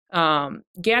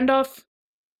 Gandalf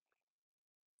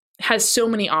has so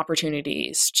many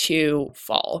opportunities to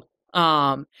fall.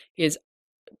 He has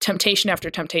temptation after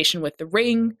temptation with the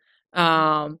ring,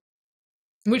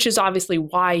 which is obviously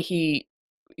why he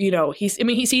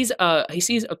sees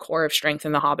a core of strength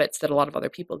in the hobbits that a lot of other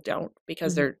people don't,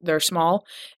 because they're small,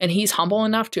 and he's humble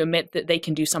enough to admit that they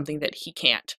can do something that he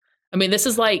can't. I mean, this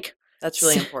is like, that's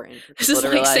really important. This is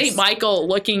like Saint Michael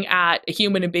looking at a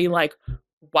human and being like,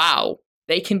 wow,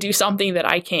 they can do something that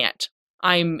I can't.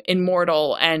 I'm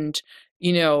immortal and,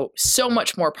 so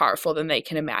much more powerful than they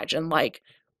can imagine. Like,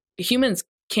 humans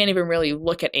can't even really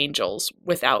look at angels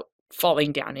without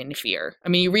falling down in fear. I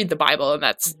mean, you read the Bible and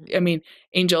that's,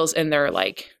 angels in their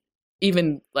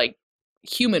even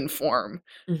human form,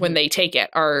 when they take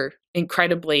it, are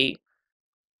incredibly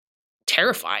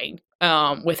terrifying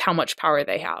with how much power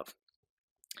they have.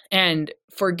 And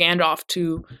for Gandalf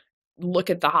to look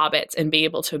at the hobbits and be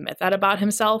able to admit that about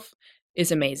himself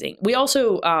is amazing. We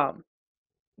also,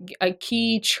 a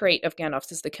key trait of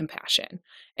Gandalf's is the compassion.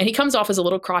 And he comes off as a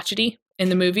little crotchety in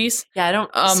the movies. Yeah, I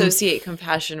don't associate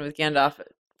compassion with Gandalf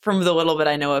from the little bit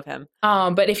I know of him.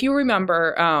 But if you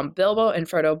remember, Bilbo and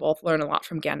Frodo both learn a lot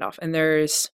from Gandalf, and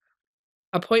there's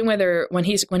a point where when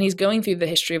he's going through the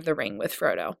history of the ring with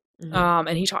Frodo,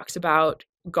 and he talks about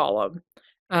Gollum.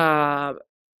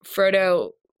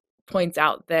 Frodo points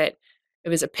out that it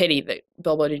was a pity that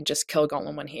Bilbo didn't just kill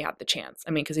Gollum when he had the chance.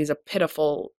 I mean, because he's a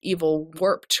pitiful, evil,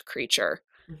 warped creature.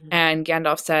 And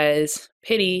Gandalf says,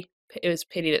 "Pity. It was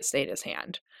pity that stayed his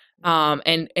hand."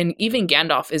 And even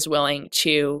Gandalf is willing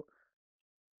to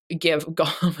give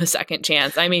Gollum a second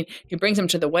chance. I mean, he brings him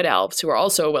to the Wood Elves, who are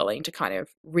also willing to kind of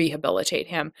rehabilitate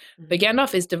him. But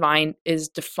Gandalf is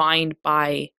defined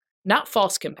by not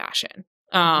false compassion.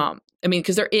 I mean,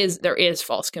 because there is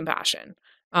false compassion.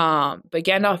 But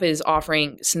Gandalf is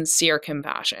offering sincere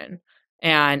compassion.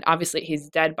 And obviously he's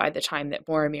dead by the time that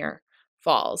Boromir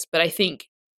falls. But I think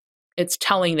it's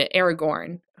telling that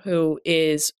Aragorn, who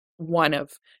is one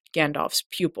of Gandalf's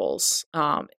pupils,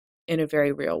 in a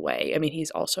very real way, I mean,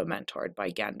 he's also mentored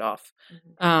by Gandalf,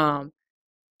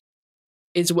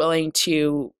 is willing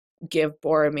to give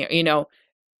Boromir,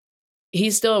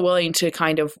 he's still willing to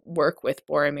kind of work with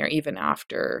Boromir even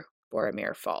after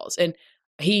Boromir falls. And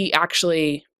he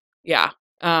actually,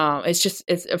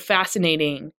 it's a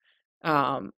fascinating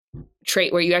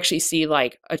trait where you actually see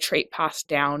like a trait passed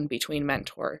down between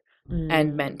mentor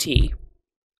and mentee.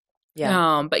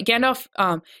 Yeah. But Gandalf,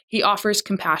 he offers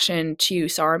compassion to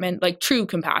Saruman, like true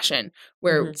compassion,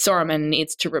 where Saruman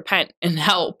needs to repent and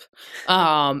help.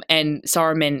 And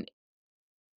Saruman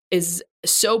is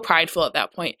so prideful at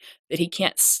that point that he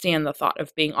can't stand the thought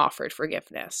of being offered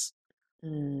forgiveness.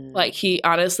 Like he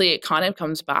honestly, it kind of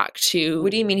comes back to.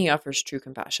 What do you mean he offers true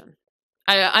compassion?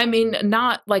 I mean,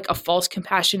 not like a false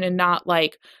compassion, and not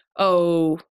like,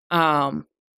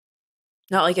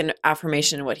 not like an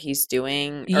affirmation of what he's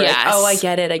doing. Or yes. Like, I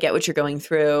get it. I get what you're going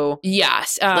through.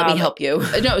 Yes. Let me help you.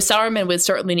 No, Saruman would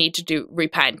certainly need to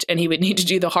repent, and he would need to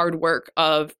do the hard work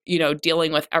of,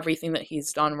 dealing with everything that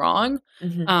he's done wrong.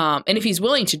 And if he's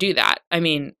willing to do that, I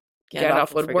mean,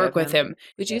 Gandalf would work with him.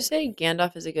 Would you say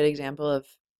Gandalf is a good example of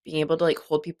being able to like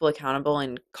hold people accountable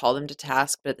and call them to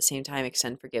task, but at the same time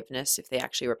extend forgiveness if they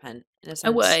actually repent, in a sense? I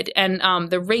would. And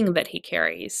the ring that he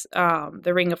carries,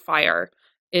 the Ring of Fire,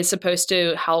 is supposed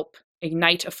to help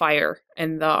ignite a fire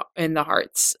in the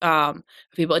hearts of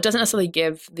people. It doesn't necessarily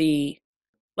give the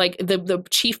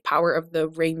chief power of the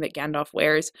ring that Gandalf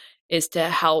wears is to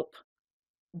help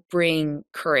bring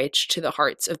courage to the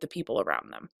hearts of the people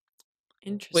around them.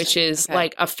 Interesting. Which is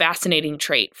like a fascinating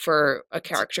trait for a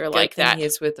character like that. He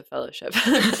is with the Fellowship.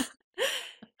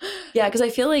 Yeah, because I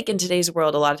feel like in today's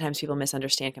world, a lot of times people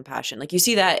misunderstand compassion. Like you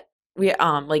see that we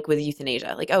like with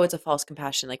euthanasia, like, oh, it's a false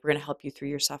compassion. Like, we're going to help you through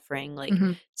your suffering. Like,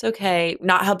 it's okay.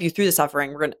 Not help you through the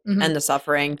suffering. We're going to end the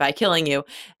suffering by killing you.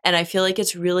 And I feel like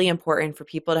it's really important for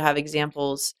people to have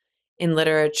examples in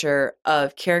literature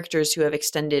of characters who have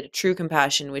extended true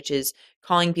compassion, which is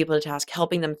calling people to task,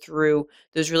 helping them through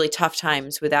those really tough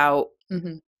times without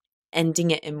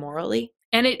ending it immorally.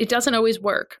 And it doesn't always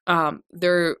work.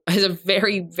 There is a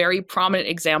very, very prominent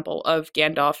example of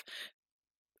Gandalf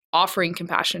offering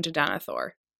compassion to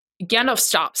Denethor. Gandalf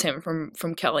stops him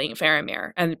from killing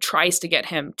Faramir and tries to get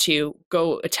him to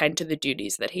go attend to the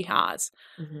duties that he has.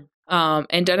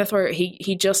 And Denethor,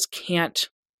 he just can't.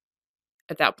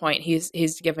 At that point,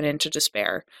 he's given into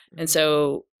despair, and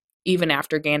so even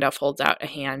after Gandalf holds out a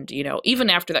hand, even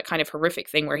after that kind of horrific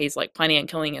thing where he's like planning on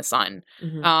killing his son,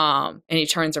 and he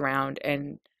turns around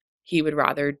and he would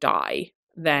rather die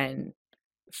than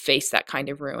face that kind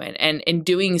of ruin. And in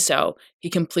doing so, he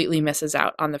completely misses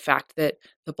out on the fact that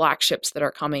the black ships that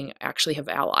are coming actually have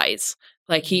allies.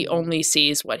 Like, he only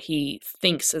sees what he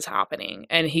thinks is happening,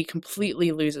 and he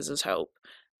completely loses his hope.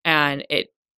 And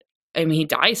he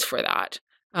dies for that.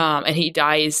 And he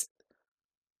dies.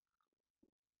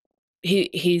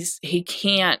 He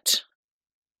can't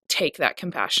take that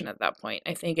compassion at that point,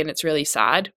 I think, and it's really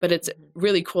sad, but it's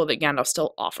really cool that Gandalf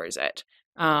still offers it.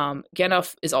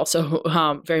 Gandalf is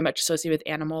also very much associated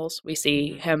with animals. We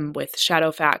see him with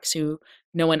Shadowfax, who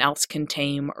no one else can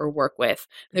tame or work with.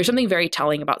 There's something very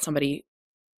telling about somebody,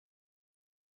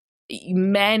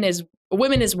 women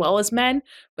as well as men,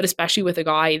 but especially with a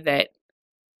guy that,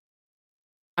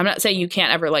 I'm not saying you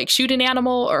can't ever like shoot an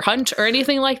animal or hunt or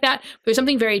anything like that, but there's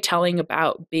something very telling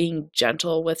about being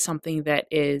gentle with something that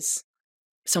is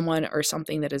someone or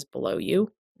something that is below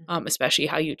you, especially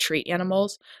how you treat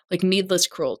animals. Like, needless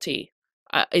cruelty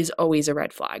is always a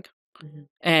red flag.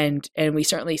 And we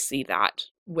certainly see that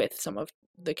with some of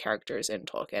the characters in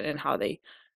Tolkien and how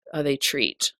they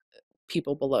treat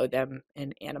people below them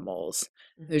and animals.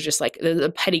 There's just like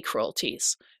the petty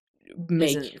cruelties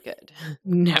isn't good.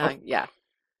 No. Yeah.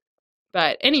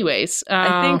 But anyways,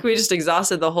 I think we just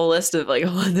exhausted the whole list of like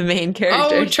all of the main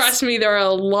characters. Oh, trust me, there are a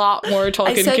lot more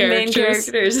Tolkien I said characters. Main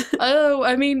characters. Oh,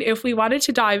 I mean, if we wanted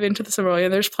to dive into the Silmarillion,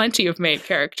 there's plenty of main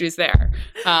characters there.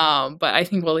 But I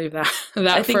think we'll leave that.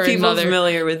 I think for people another...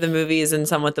 familiar with the movies and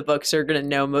somewhat the books are going to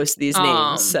know most of these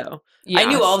names. So yes. I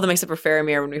knew all of them except for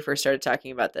Faramir when we first started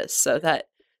talking about this. So that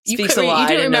speaks a You lot.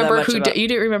 didn't remember who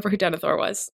Denethor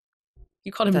was.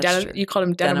 You called him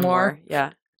Denimore.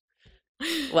 Yeah.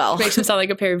 Well, makes him sound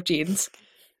like a pair of jeans.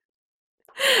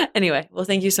 Anyway, well,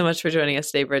 thank you so much for joining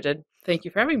us today, Bridget. Thank you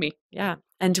for having me. Yeah.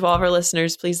 And to all of our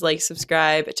listeners, please like,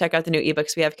 subscribe, check out the new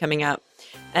ebooks we have coming out,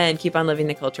 and keep on living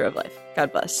the culture of life.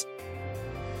 God bless.